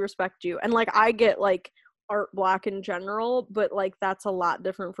I really respect you, and like I get like art block in general, but like that's a lot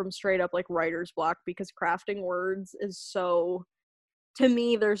different from straight up like writer's block because crafting words is so, to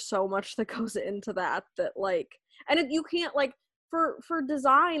me there's so much that goes into that like, and you can't like for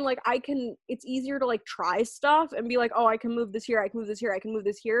design, like it's easier to like try stuff and be like, oh, I can move this here, I can move this here, I can move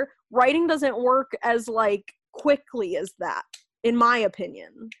this here. Writing doesn't work as like quickly as that, in my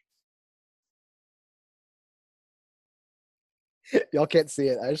opinion. Y'all can't see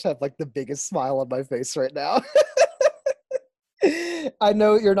it. I just have like the biggest smile on my face right now. I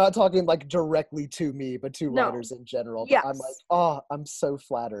know you're not talking like directly to me, but to No. writers in general. But Yes. I'm like, oh, I'm so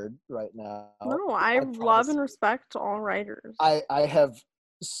flattered right now. No, I love promise and you. respect all writers. I have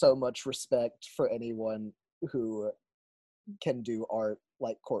so much respect for anyone who can do art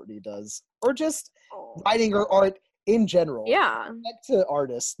like Courtney does, or just Oh. writing or art in general. Yeah, Respect to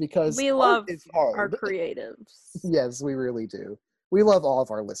artists because we art love is our hard. creatives. Yes, we really do. We love all of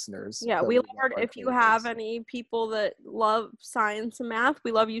our listeners. Yeah, but we love our if you have creatives. any people that love science and math,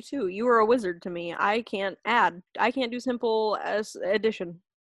 we love you too. You are a wizard to me. I can't do simple as addition.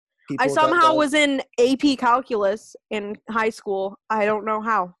 I People that somehow love- was in AP calculus in high school. I don't know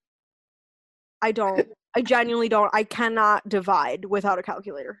how. I genuinely don't. I cannot divide without a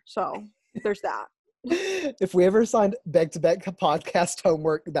calculator. So there's that. If we ever signed back-to-back podcast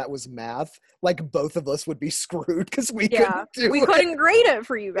homework that was math, like both of us would be screwed because we Yeah, couldn't do we it. couldn't grade it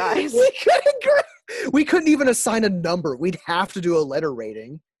for you guys. We couldn't even assign a number. We'd have to do a letter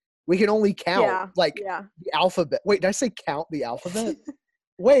rating. We can only count Yeah, like yeah. the alphabet. Wait, did I say count the alphabet?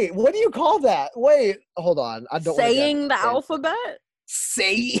 Wait, what do you call that? Wait, hold on. I don't wanna get Saying the okay. alphabet?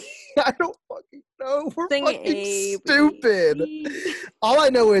 Say. I don't fucking know. We're Sing fucking A, B, stupid. C. All I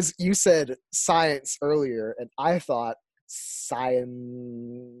know is you said science earlier, and I thought science.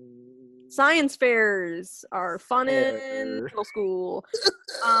 Science fairs are fun in Fair. middle school.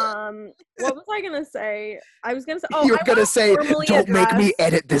 What was I gonna say? I was gonna say, You're I gonna wanna say, formally "Don't make me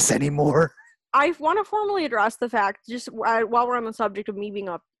address- edit this anymore." I want to formally address the fact, just while we're on the subject of me being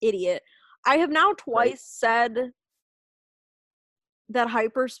an idiot, I have now twice said that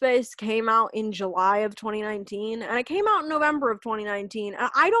Hyperspace came out in July of 2019, and it came out in November of 2019, and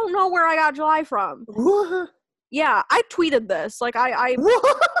I don't know where I got July from. What? Yeah, I tweeted this. Like, I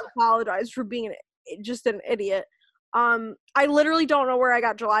What? apologize for being just an idiot. I literally don't know where I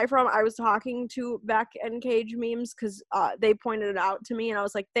got July from. I was talking to Beck and Cage memes because they pointed it out to me, and I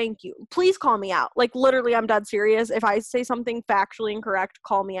was like, thank you. Please call me out. Like, literally, I'm dead serious. If I say something factually incorrect,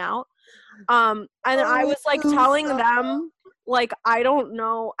 call me out. And I was like telling them, like, I don't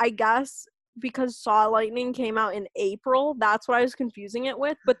know. I guess because Saw Lightning came out in April. That's what I was confusing it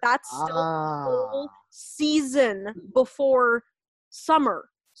with. But that's still a whole season before summer.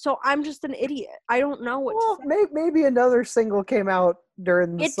 So I'm just an idiot. I don't know what Well, to say. maybe another single came out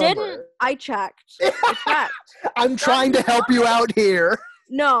during the It summer. didn't. I checked. I checked. I'm trying to help you out here.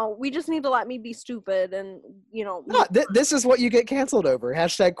 No, we just need to let me be stupid and, No, this is what you get canceled over.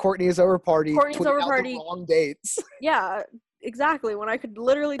 Hashtag Courtney is over party. Courtney's tweet over out party. The wrong dates. Yeah, exactly. When I could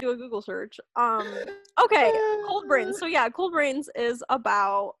literally do a Google search. Okay, Cold Brains. So yeah, Cold Brains is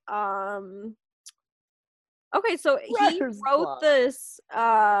about okay, so he Writer's wrote block. this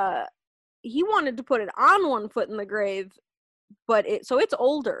he wanted to put it on One Foot in the Grave, but it's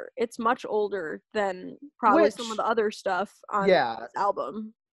older. It's much older than probably some Which- of the other stuff on Yeah. this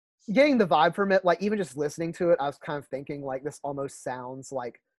album. Getting the vibe from it, like even just listening to it, I was kind of thinking like this almost sounds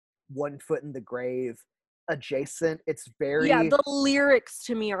like One Foot in the Grave adjacent. It's very Yeah, the lyrics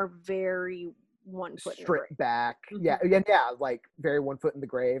to me are very One Foot in the Grave. stripped back. Mhm. Yeah, like very One Foot in the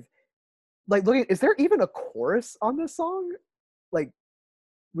Grave. Like looking, is there even a chorus on this song? Like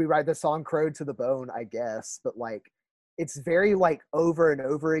we ride the song crowed to the bone, I guess, but like it's very like over and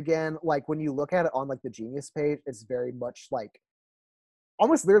over again. Like when you look at it on like the Genius page, it's very much like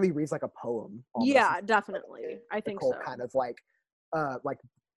almost literally reads like a poem. Almost. Yeah, It's definitely. I think typical so. kind of like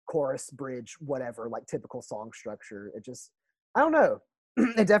chorus, bridge, whatever, like typical song structure. It just I don't know.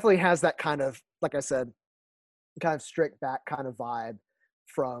 It definitely has that kind of, like I said, kind of strict back kind of vibe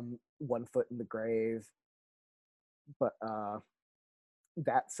from One Foot in the Grave. But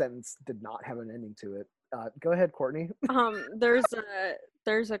that sentence did not have an ending to it. Go ahead, Courtney.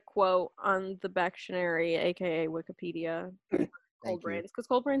 There's a quote on the Bectionary, aka Wikipedia, Cold Thank you. Brains, because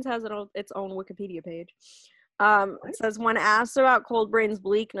Cold Brains has its own Wikipedia page. It says, when asked about Cold Brains'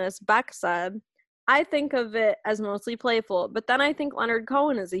 bleakness, Beck said, "I think of it as mostly playful, but then I think Leonard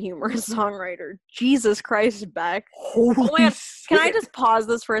Cohen is a humorous songwriter." Jesus Christ, Beck. Holy Oh my God. Can I shit. just pause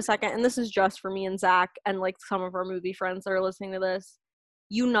this for a second? And this is just for me and Zach and like some of our movie friends that are listening to this.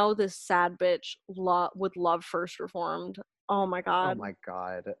 You know this sad bitch would love First Reformed. Oh my Oh God. my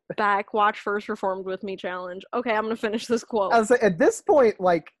god. Back, watch First Reformed with me challenge. Okay, I'm gonna finish this quote. I was like, at this point,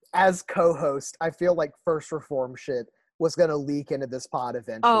 like as co-host, I feel like First Reform shit was gonna leak into this pod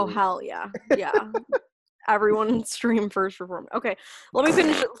eventually. Oh hell yeah. Yeah. Everyone stream First Reformed. Okay, let me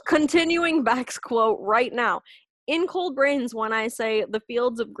finish continuing Beck's quote right now. In Cold Brains, when I say the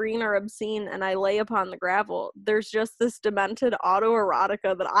fields of green are obscene and I lay upon the gravel, there's just this demented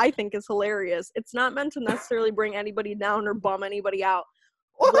autoerotica that I think is hilarious. It's not meant to necessarily bring anybody down or bum anybody out.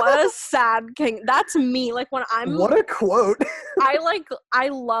 What a sad king. That's me. Like when I'm What a quote. I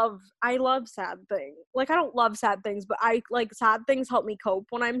love sad things. Like I don't love sad things, but I like sad things help me cope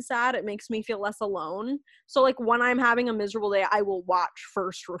when I'm sad. It makes me feel less alone. So like when I'm having a miserable day, I will watch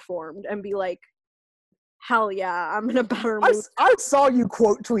First Reformed and be like, hell yeah, I'm in a better mood. I saw you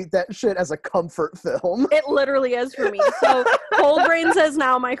quote tweet that shit as a comfort film. It literally is for me. So Cold Brains is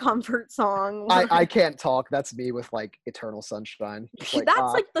now my comfort song. I can't talk. That's me with like Eternal Sunshine. It's like,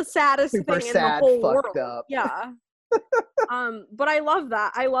 That's like the saddest super thing sad, in the whole fucked world. up. Yeah. But I love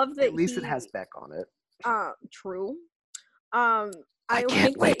that. I love that At least it has Beck on it. True. I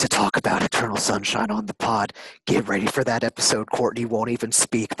can't wait to talk about Eternal Sunshine on the pod. Get ready for that episode. Courtney won't even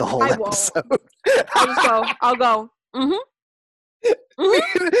speak the whole I won't. episode. I'll go. Mm-hmm.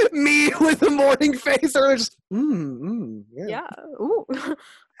 Me with a morning face, or just yeah. Yeah. Ooh.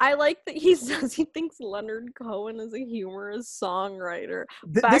 I like that he says he thinks Leonard Cohen is a humorous songwriter.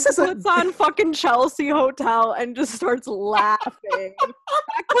 Beck This is puts on fucking Chelsea Hotel and just starts laughing.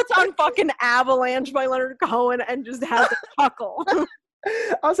 Beck puts on fucking Avalanche by Leonard Cohen and just has a chuckle.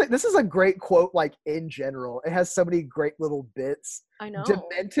 I was like, this is a great quote, like in general. It has so many great little bits. I know.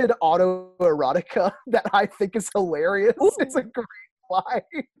 Demented autoerotica that I think is hilarious. Ooh. It's a great line.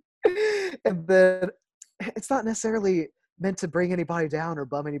 And then it's not necessarily meant to bring anybody down or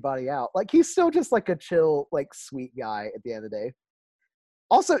bum anybody out. Like he's still just like a chill, like sweet guy at the end of the day.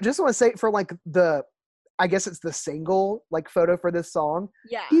 Also, just want to say for like I guess it's the single like photo for this song.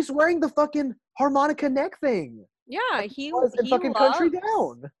 Yeah. He's wearing the fucking harmonica neck thing. Yeah, he Was in fucking loves, Country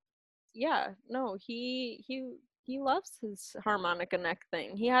Down. Yeah, no, he loves his harmonica neck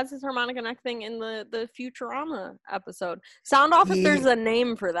thing. He has his harmonica neck thing in the Futurama episode. Sound off if there's a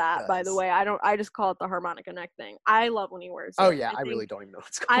name for that, by the does. way. I just call it the harmonica neck thing. I love when he wears it. Oh yeah, I think- really don't even know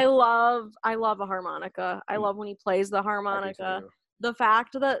what's I going love a harmonica. I love when he plays the on. harmonica. The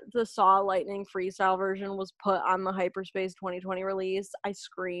fact that the Saw Lightning freestyle version was put on the Hyperspace 2020 release, I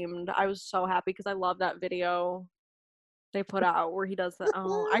screamed. I was so happy because I love that video they put out where he does that.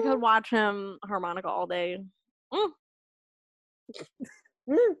 Oh, I could watch him harmonica all day.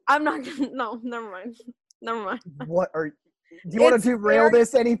 I'm not gonna. No, never mind. Never mind. What are? Do you want It's to derail very-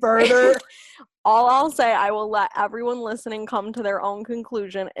 this any further? All I'll say, I will let everyone listening come to their own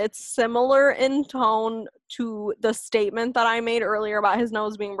conclusion. It's similar in tone to the statement that I made earlier about his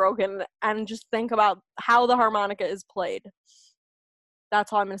nose being broken, and just think about how the harmonica is played.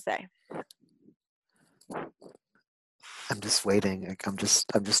 That's all I'm gonna say. I'm just waiting. I'm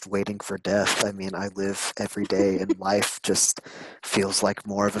just waiting for death. I mean, I live every day, and life just feels like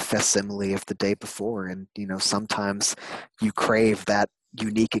more of a facsimile of the day before. And sometimes you crave that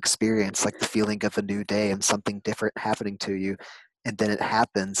unique experience, like the feeling of a new day and something different happening to you. And then it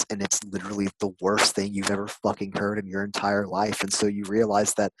happens, and it's literally the worst thing you've ever fucking heard in your entire life. And so you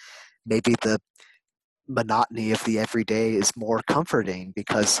realize that maybe the monotony of the everyday is more comforting,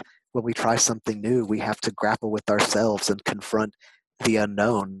 because when we try something new, we have to grapple with ourselves and confront the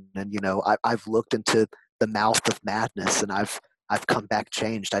unknown. And I've looked into the mouth of madness, and I've come back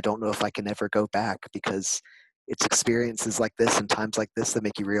changed. I don't know if I can ever go back, because it's experiences like this and times like this that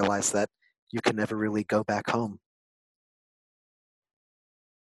make you realize that you can never really go back home.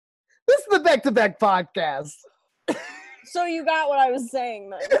 This is the Back to Back podcast. So you got what I was saying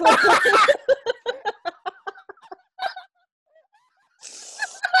then.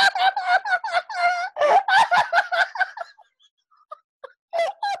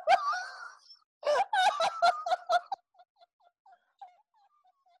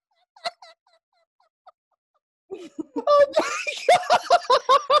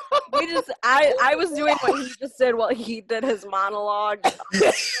 I was doing what he just did while he did his monologue. We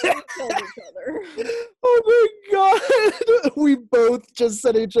killed each other. Oh my god! We both just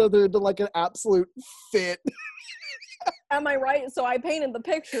sent each other into like an absolute fit. Am I right? So I painted the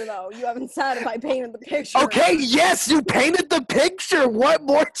picture, though. You haven't said if I painted the picture. Okay, yes, you painted the picture. What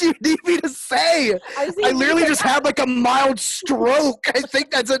more do you need me to say? I literally just had like a mild stroke. I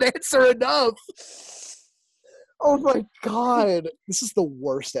think that's an answer enough. Oh my god. This is the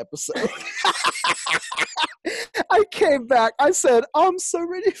worst episode. I came back. I said, I'm so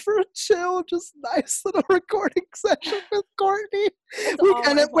ready for a chill, just nice little recording session with Courtney.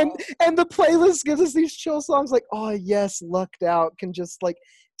 And the playlist gives us these chill songs like, oh yes, Lucked Out can just like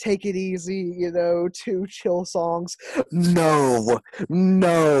take it easy, 2 chill songs. No,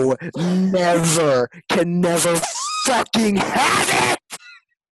 never, can never fucking have it!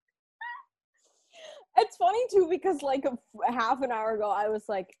 It's funny, too, because, like, half an hour ago, I was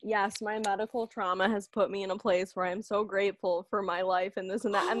like, yes, my medical trauma has put me in a place where I'm so grateful for my life and this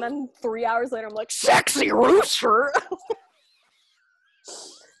and that. And then 3 hours later, I'm like, sexy rooster!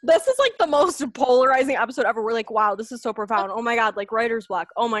 This is, like, the most polarizing episode ever. We're like, wow, this is so profound. Oh, my God, like, writer's block.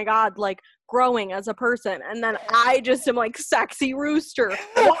 Oh, my God, like, growing as a person. And then I just am like, sexy rooster.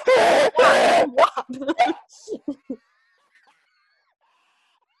 Wop.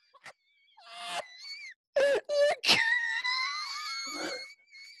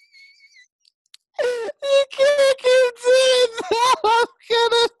 You can't keep doing that. I'm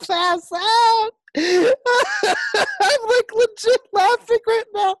gonna pass out. I'm like legit laughing right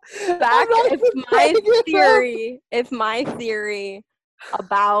now. Back if my theory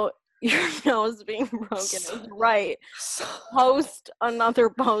about your nose being broken is right, post another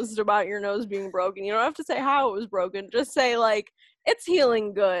post about your nose being broken. You don't have to say how it was broken. Just say like, it's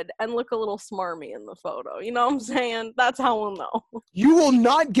healing good, and look a little smarmy in the photo. You know what I'm saying? That's how we'll know. You will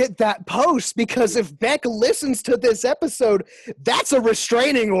not get that post, because if Beck listens to this episode, that's a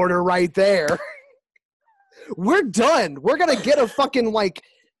restraining order right there. We're done. We're gonna get a fucking like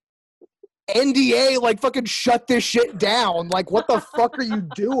NDA, like fucking shut this shit down. Like, what the fuck are you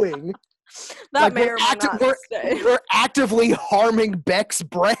doing? That Like, may or may not stay. we're actively harming Beck's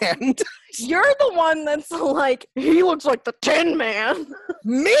brand. You're the one that's like, he looks like the Tin Man.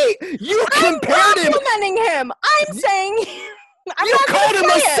 Me? You compared him. Complimenting him. I'm saying. You called him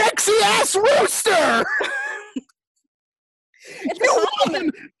a sexy ass rooster.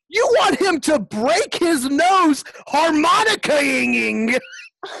 You want him to break his nose harmonica-ing.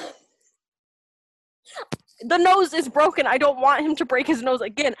 The nose is broken. I don't want him to break his nose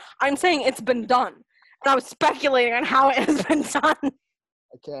again. I'm saying it's been done. And I was speculating on how it has been done.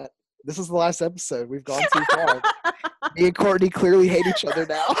 I can't. This is the last episode. We've gone too far. Me and Courtney clearly hate each other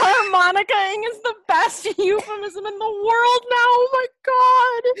now. Harmonica-ing is the best euphemism in the world now. Oh my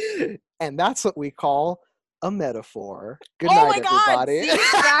god. And that's what we call a metaphor. Good night, everybody. See,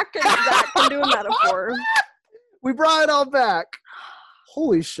 Zach can do a metaphor. We brought it all back.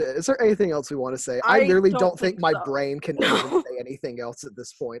 Holy shit. Is there anything else we want to say? I literally don't think my brain can even say anything else at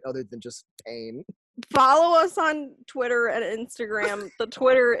this point other than just pain. Follow us on Twitter and Instagram. The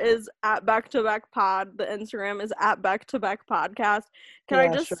Twitter is at Back to Back Pod. The Instagram is at Back to Back Podcast. Can I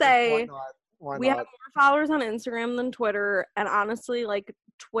just say, Why we have more followers on Instagram than Twitter, and honestly, like,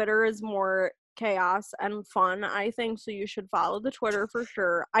 Twitter is more chaos and fun, I think, so you should follow the Twitter for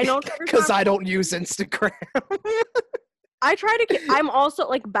sure. I know Because I don't use Instagram. I try to I'm also,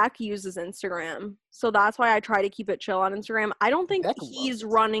 like, Beck uses Instagram, so that's why I try to keep it chill on Instagram. I don't think Beck he's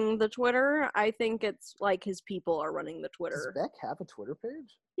loves running the Twitter. I think it's, like, his people are running the Does Twitter. Beck have a Twitter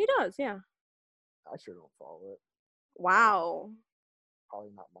page? He does, yeah. I sure don't follow it. Wow.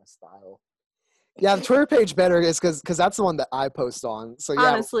 Probably not my style. Yeah, the Twitter page better is because that's the one that I post on. So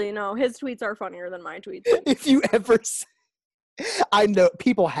yeah, Honestly, no. His tweets are funnier than my tweets. if you ever I know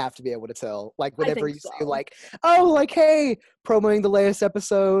people have to be able to tell, like, whenever you so. say, like, oh, like, hey, promoting the latest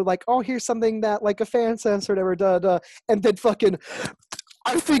episode, like, oh, here's something that, like, a fan says or whatever, and then fucking,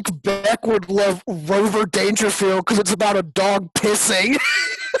 I think Beck would love Rover Dangerfield because it's about a dog pissing.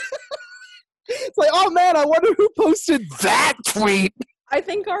 It's like, oh man, I wonder who posted that tweet. I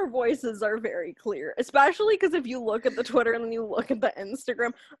think our voices are very clear, especially because if you look at the Twitter and then you look at the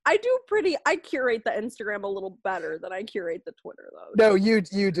Instagram, I curate the Instagram a little better than I curate the Twitter, though. No, you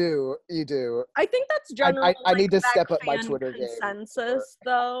do. I think that's generally I need to Beck step up my fan Twitter game. consensus,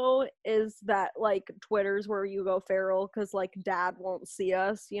 though, is that, like, Twitter's where you go feral because, like, Dad won't see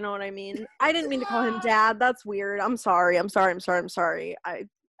us. You know what I mean? I didn't mean to call him Dad. That's weird. I'm sorry. I'm sorry.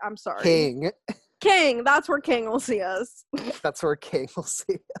 King. That's where King will see us. That's where King will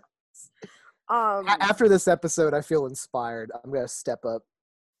see us. After this episode, I feel inspired. I'm gonna step up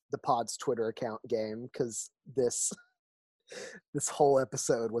the pod's Twitter account game because this whole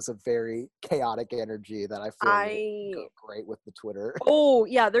episode was a very chaotic energy that I feel would go great with the Twitter. Oh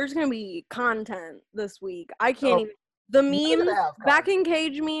yeah, there's gonna be content this week. I can't even. The memes, back in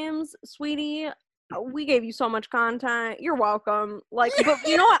cage memes, sweetie. We gave you so much content. You're welcome. Like, but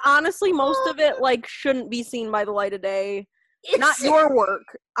you know what? Honestly, most of it, like, shouldn't be seen by the light of day. Not your work.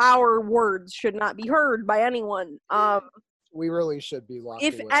 Our words should not be heard by anyone. We really should be locked.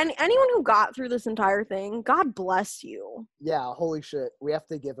 If anyone who got through this entire thing, God bless you. Yeah, holy shit. We have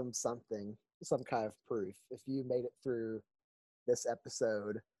to give them some kind of proof. If you made it through this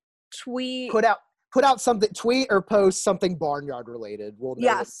episode, tweet. Put out something. Tweet or post something barnyard related. We'll know.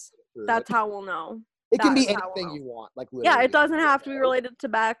 Yes. That's how we'll know. It can be anything you want. Like, literally. Yeah, it doesn't have to be related to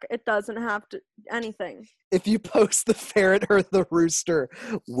Beck. It doesn't have to anything. If you post the ferret or the rooster,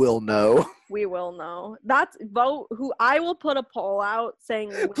 we'll know. We will know. That's vote who I will put a poll out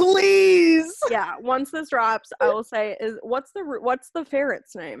saying please. Yeah, once this drops, I will say what's the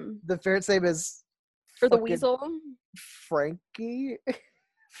ferret's name? The ferret's name is the weasel? Frankie.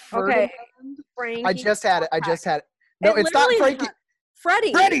 Okay. Frankie. I just had it. No, it's not Frankie.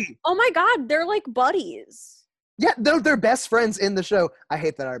 Freddie. Oh my God, they're like buddies. Yeah, they're best friends in the show. I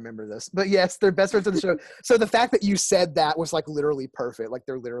hate that I remember this, but yes, they're best friends in the show. So the fact that you said that was, like, literally perfect. Like,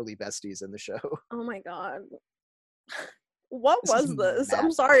 they're literally besties in the show. Oh my God. What was this?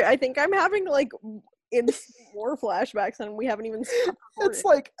 I'm sorry. I think I'm having, like, more flashbacks and we haven't even stopped recording. It's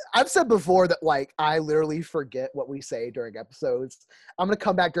like, I've said before that, like, I literally forget what we say during episodes. I'm going to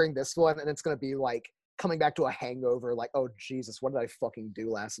come back during this one and it's going to be like, coming back to a hangover, like, oh Jesus, what did I fucking do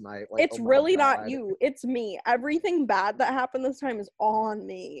last night? Like, it's really not you, it's me. Everything bad that happened this time is on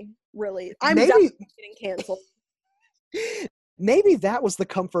me. Really, I'm definitely getting canceled. Maybe that was the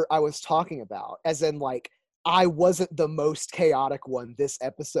comfort I was talking about, as in, like, I wasn't the most chaotic one this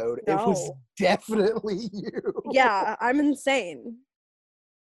episode. No. It was definitely you. Yeah, I'm insane.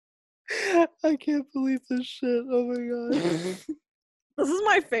 I can't believe this shit. Oh my God. This is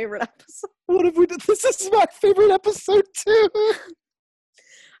my favorite episode. What have we done? This is my favorite episode too.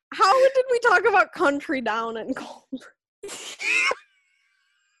 How did we talk about Country Down and Goldberg?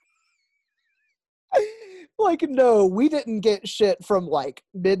 Like, no, we didn't get shit from, like,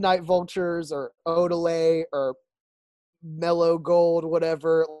 Midnight Vultures or Odelay or Mellow Gold,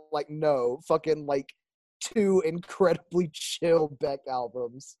 whatever. Like, no, fucking, like, 2 incredibly chill Beck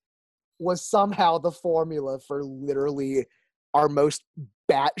albums was somehow the formula for literally our most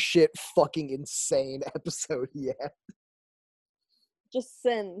batshit fucking insane episode yet. Just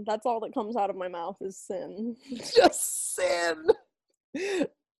sin. That's all that comes out of my mouth is sin. Just sin.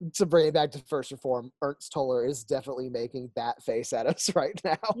 To bring it back to First Reform, Ernst Toller is definitely making bat face at us right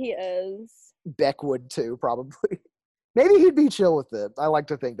now. He is. Beck would too, probably. Maybe he'd be chill with it. I like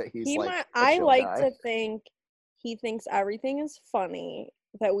to think that he's I like to think he thinks everything is funny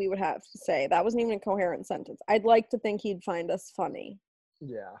that we would have to say. That wasn't even a coherent sentence. I'd like to think he'd find us funny.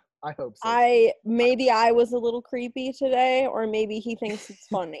 Yeah, I hope so. Maybe I was a little creepy today, or maybe he thinks it's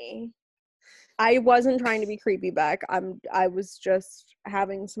funny. I wasn't trying to be creepy, Beck. I was just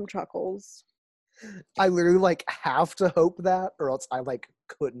having some chuckles. I literally like have to hope that, or else I like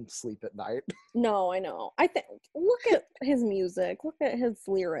couldn't sleep at night. No, I know. I think look at his music, look at his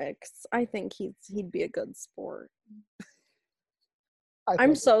lyrics. I think he'd be a good sport.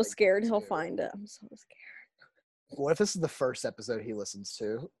 I'm so scared he'll find it. I'm so scared. What if this is the first episode he listens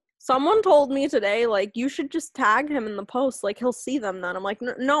to? Someone told me today, like, you should just tag him in the post, like he'll see them then. I'm like,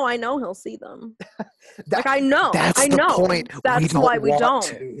 no, I know he'll see them. Like, I know. That's I the know. point. That's why we want don't.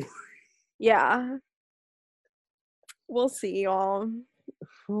 to. Yeah. We'll see, y'all.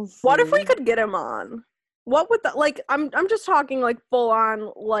 What if we could get him on? What would that, like, I'm just talking like full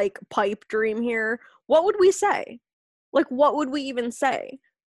on like pipe dream here. What would we say? Like, what would we even say?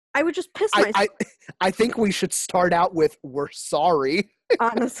 I would just piss myself. I think we should start out with "We're sorry."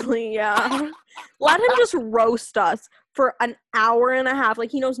 Honestly, yeah. Let him just roast us for an hour and a half.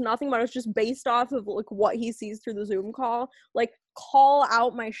 Like, he knows nothing about us, just based off of like what he sees through the Zoom call. Like, call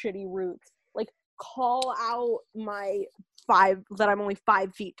out my shitty roots. Like, call out my that I'm only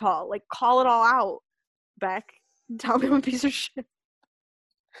 5 feet tall. Like, call it all out, Beck. Tell me I'm a piece of shit.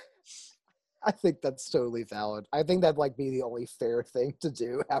 I think that's totally valid. I think that'd like be the only fair thing to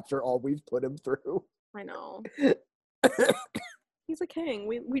do after all we've put him through. I know. He's a king.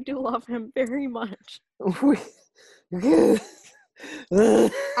 We do love him very much. I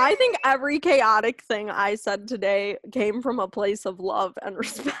think every chaotic thing I said today came from a place of love and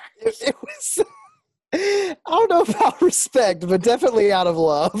respect. It was, I don't know about respect, but definitely out of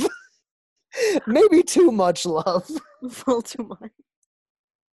love. Maybe too much love. A little too much.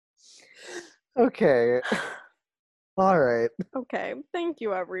 Okay. All right. Okay. Thank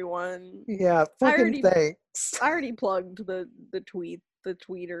you, everyone. Yeah. Fucking thanks. I already plugged the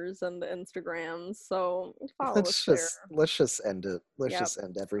tweeters and the Instagrams, so follow us there. Let's just end it. Let's just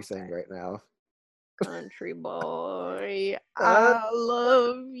end everything right now. Country boy, I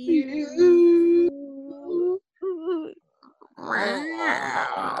love you.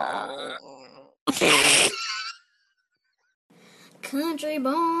 Country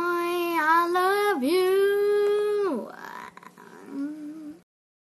boy, I love you.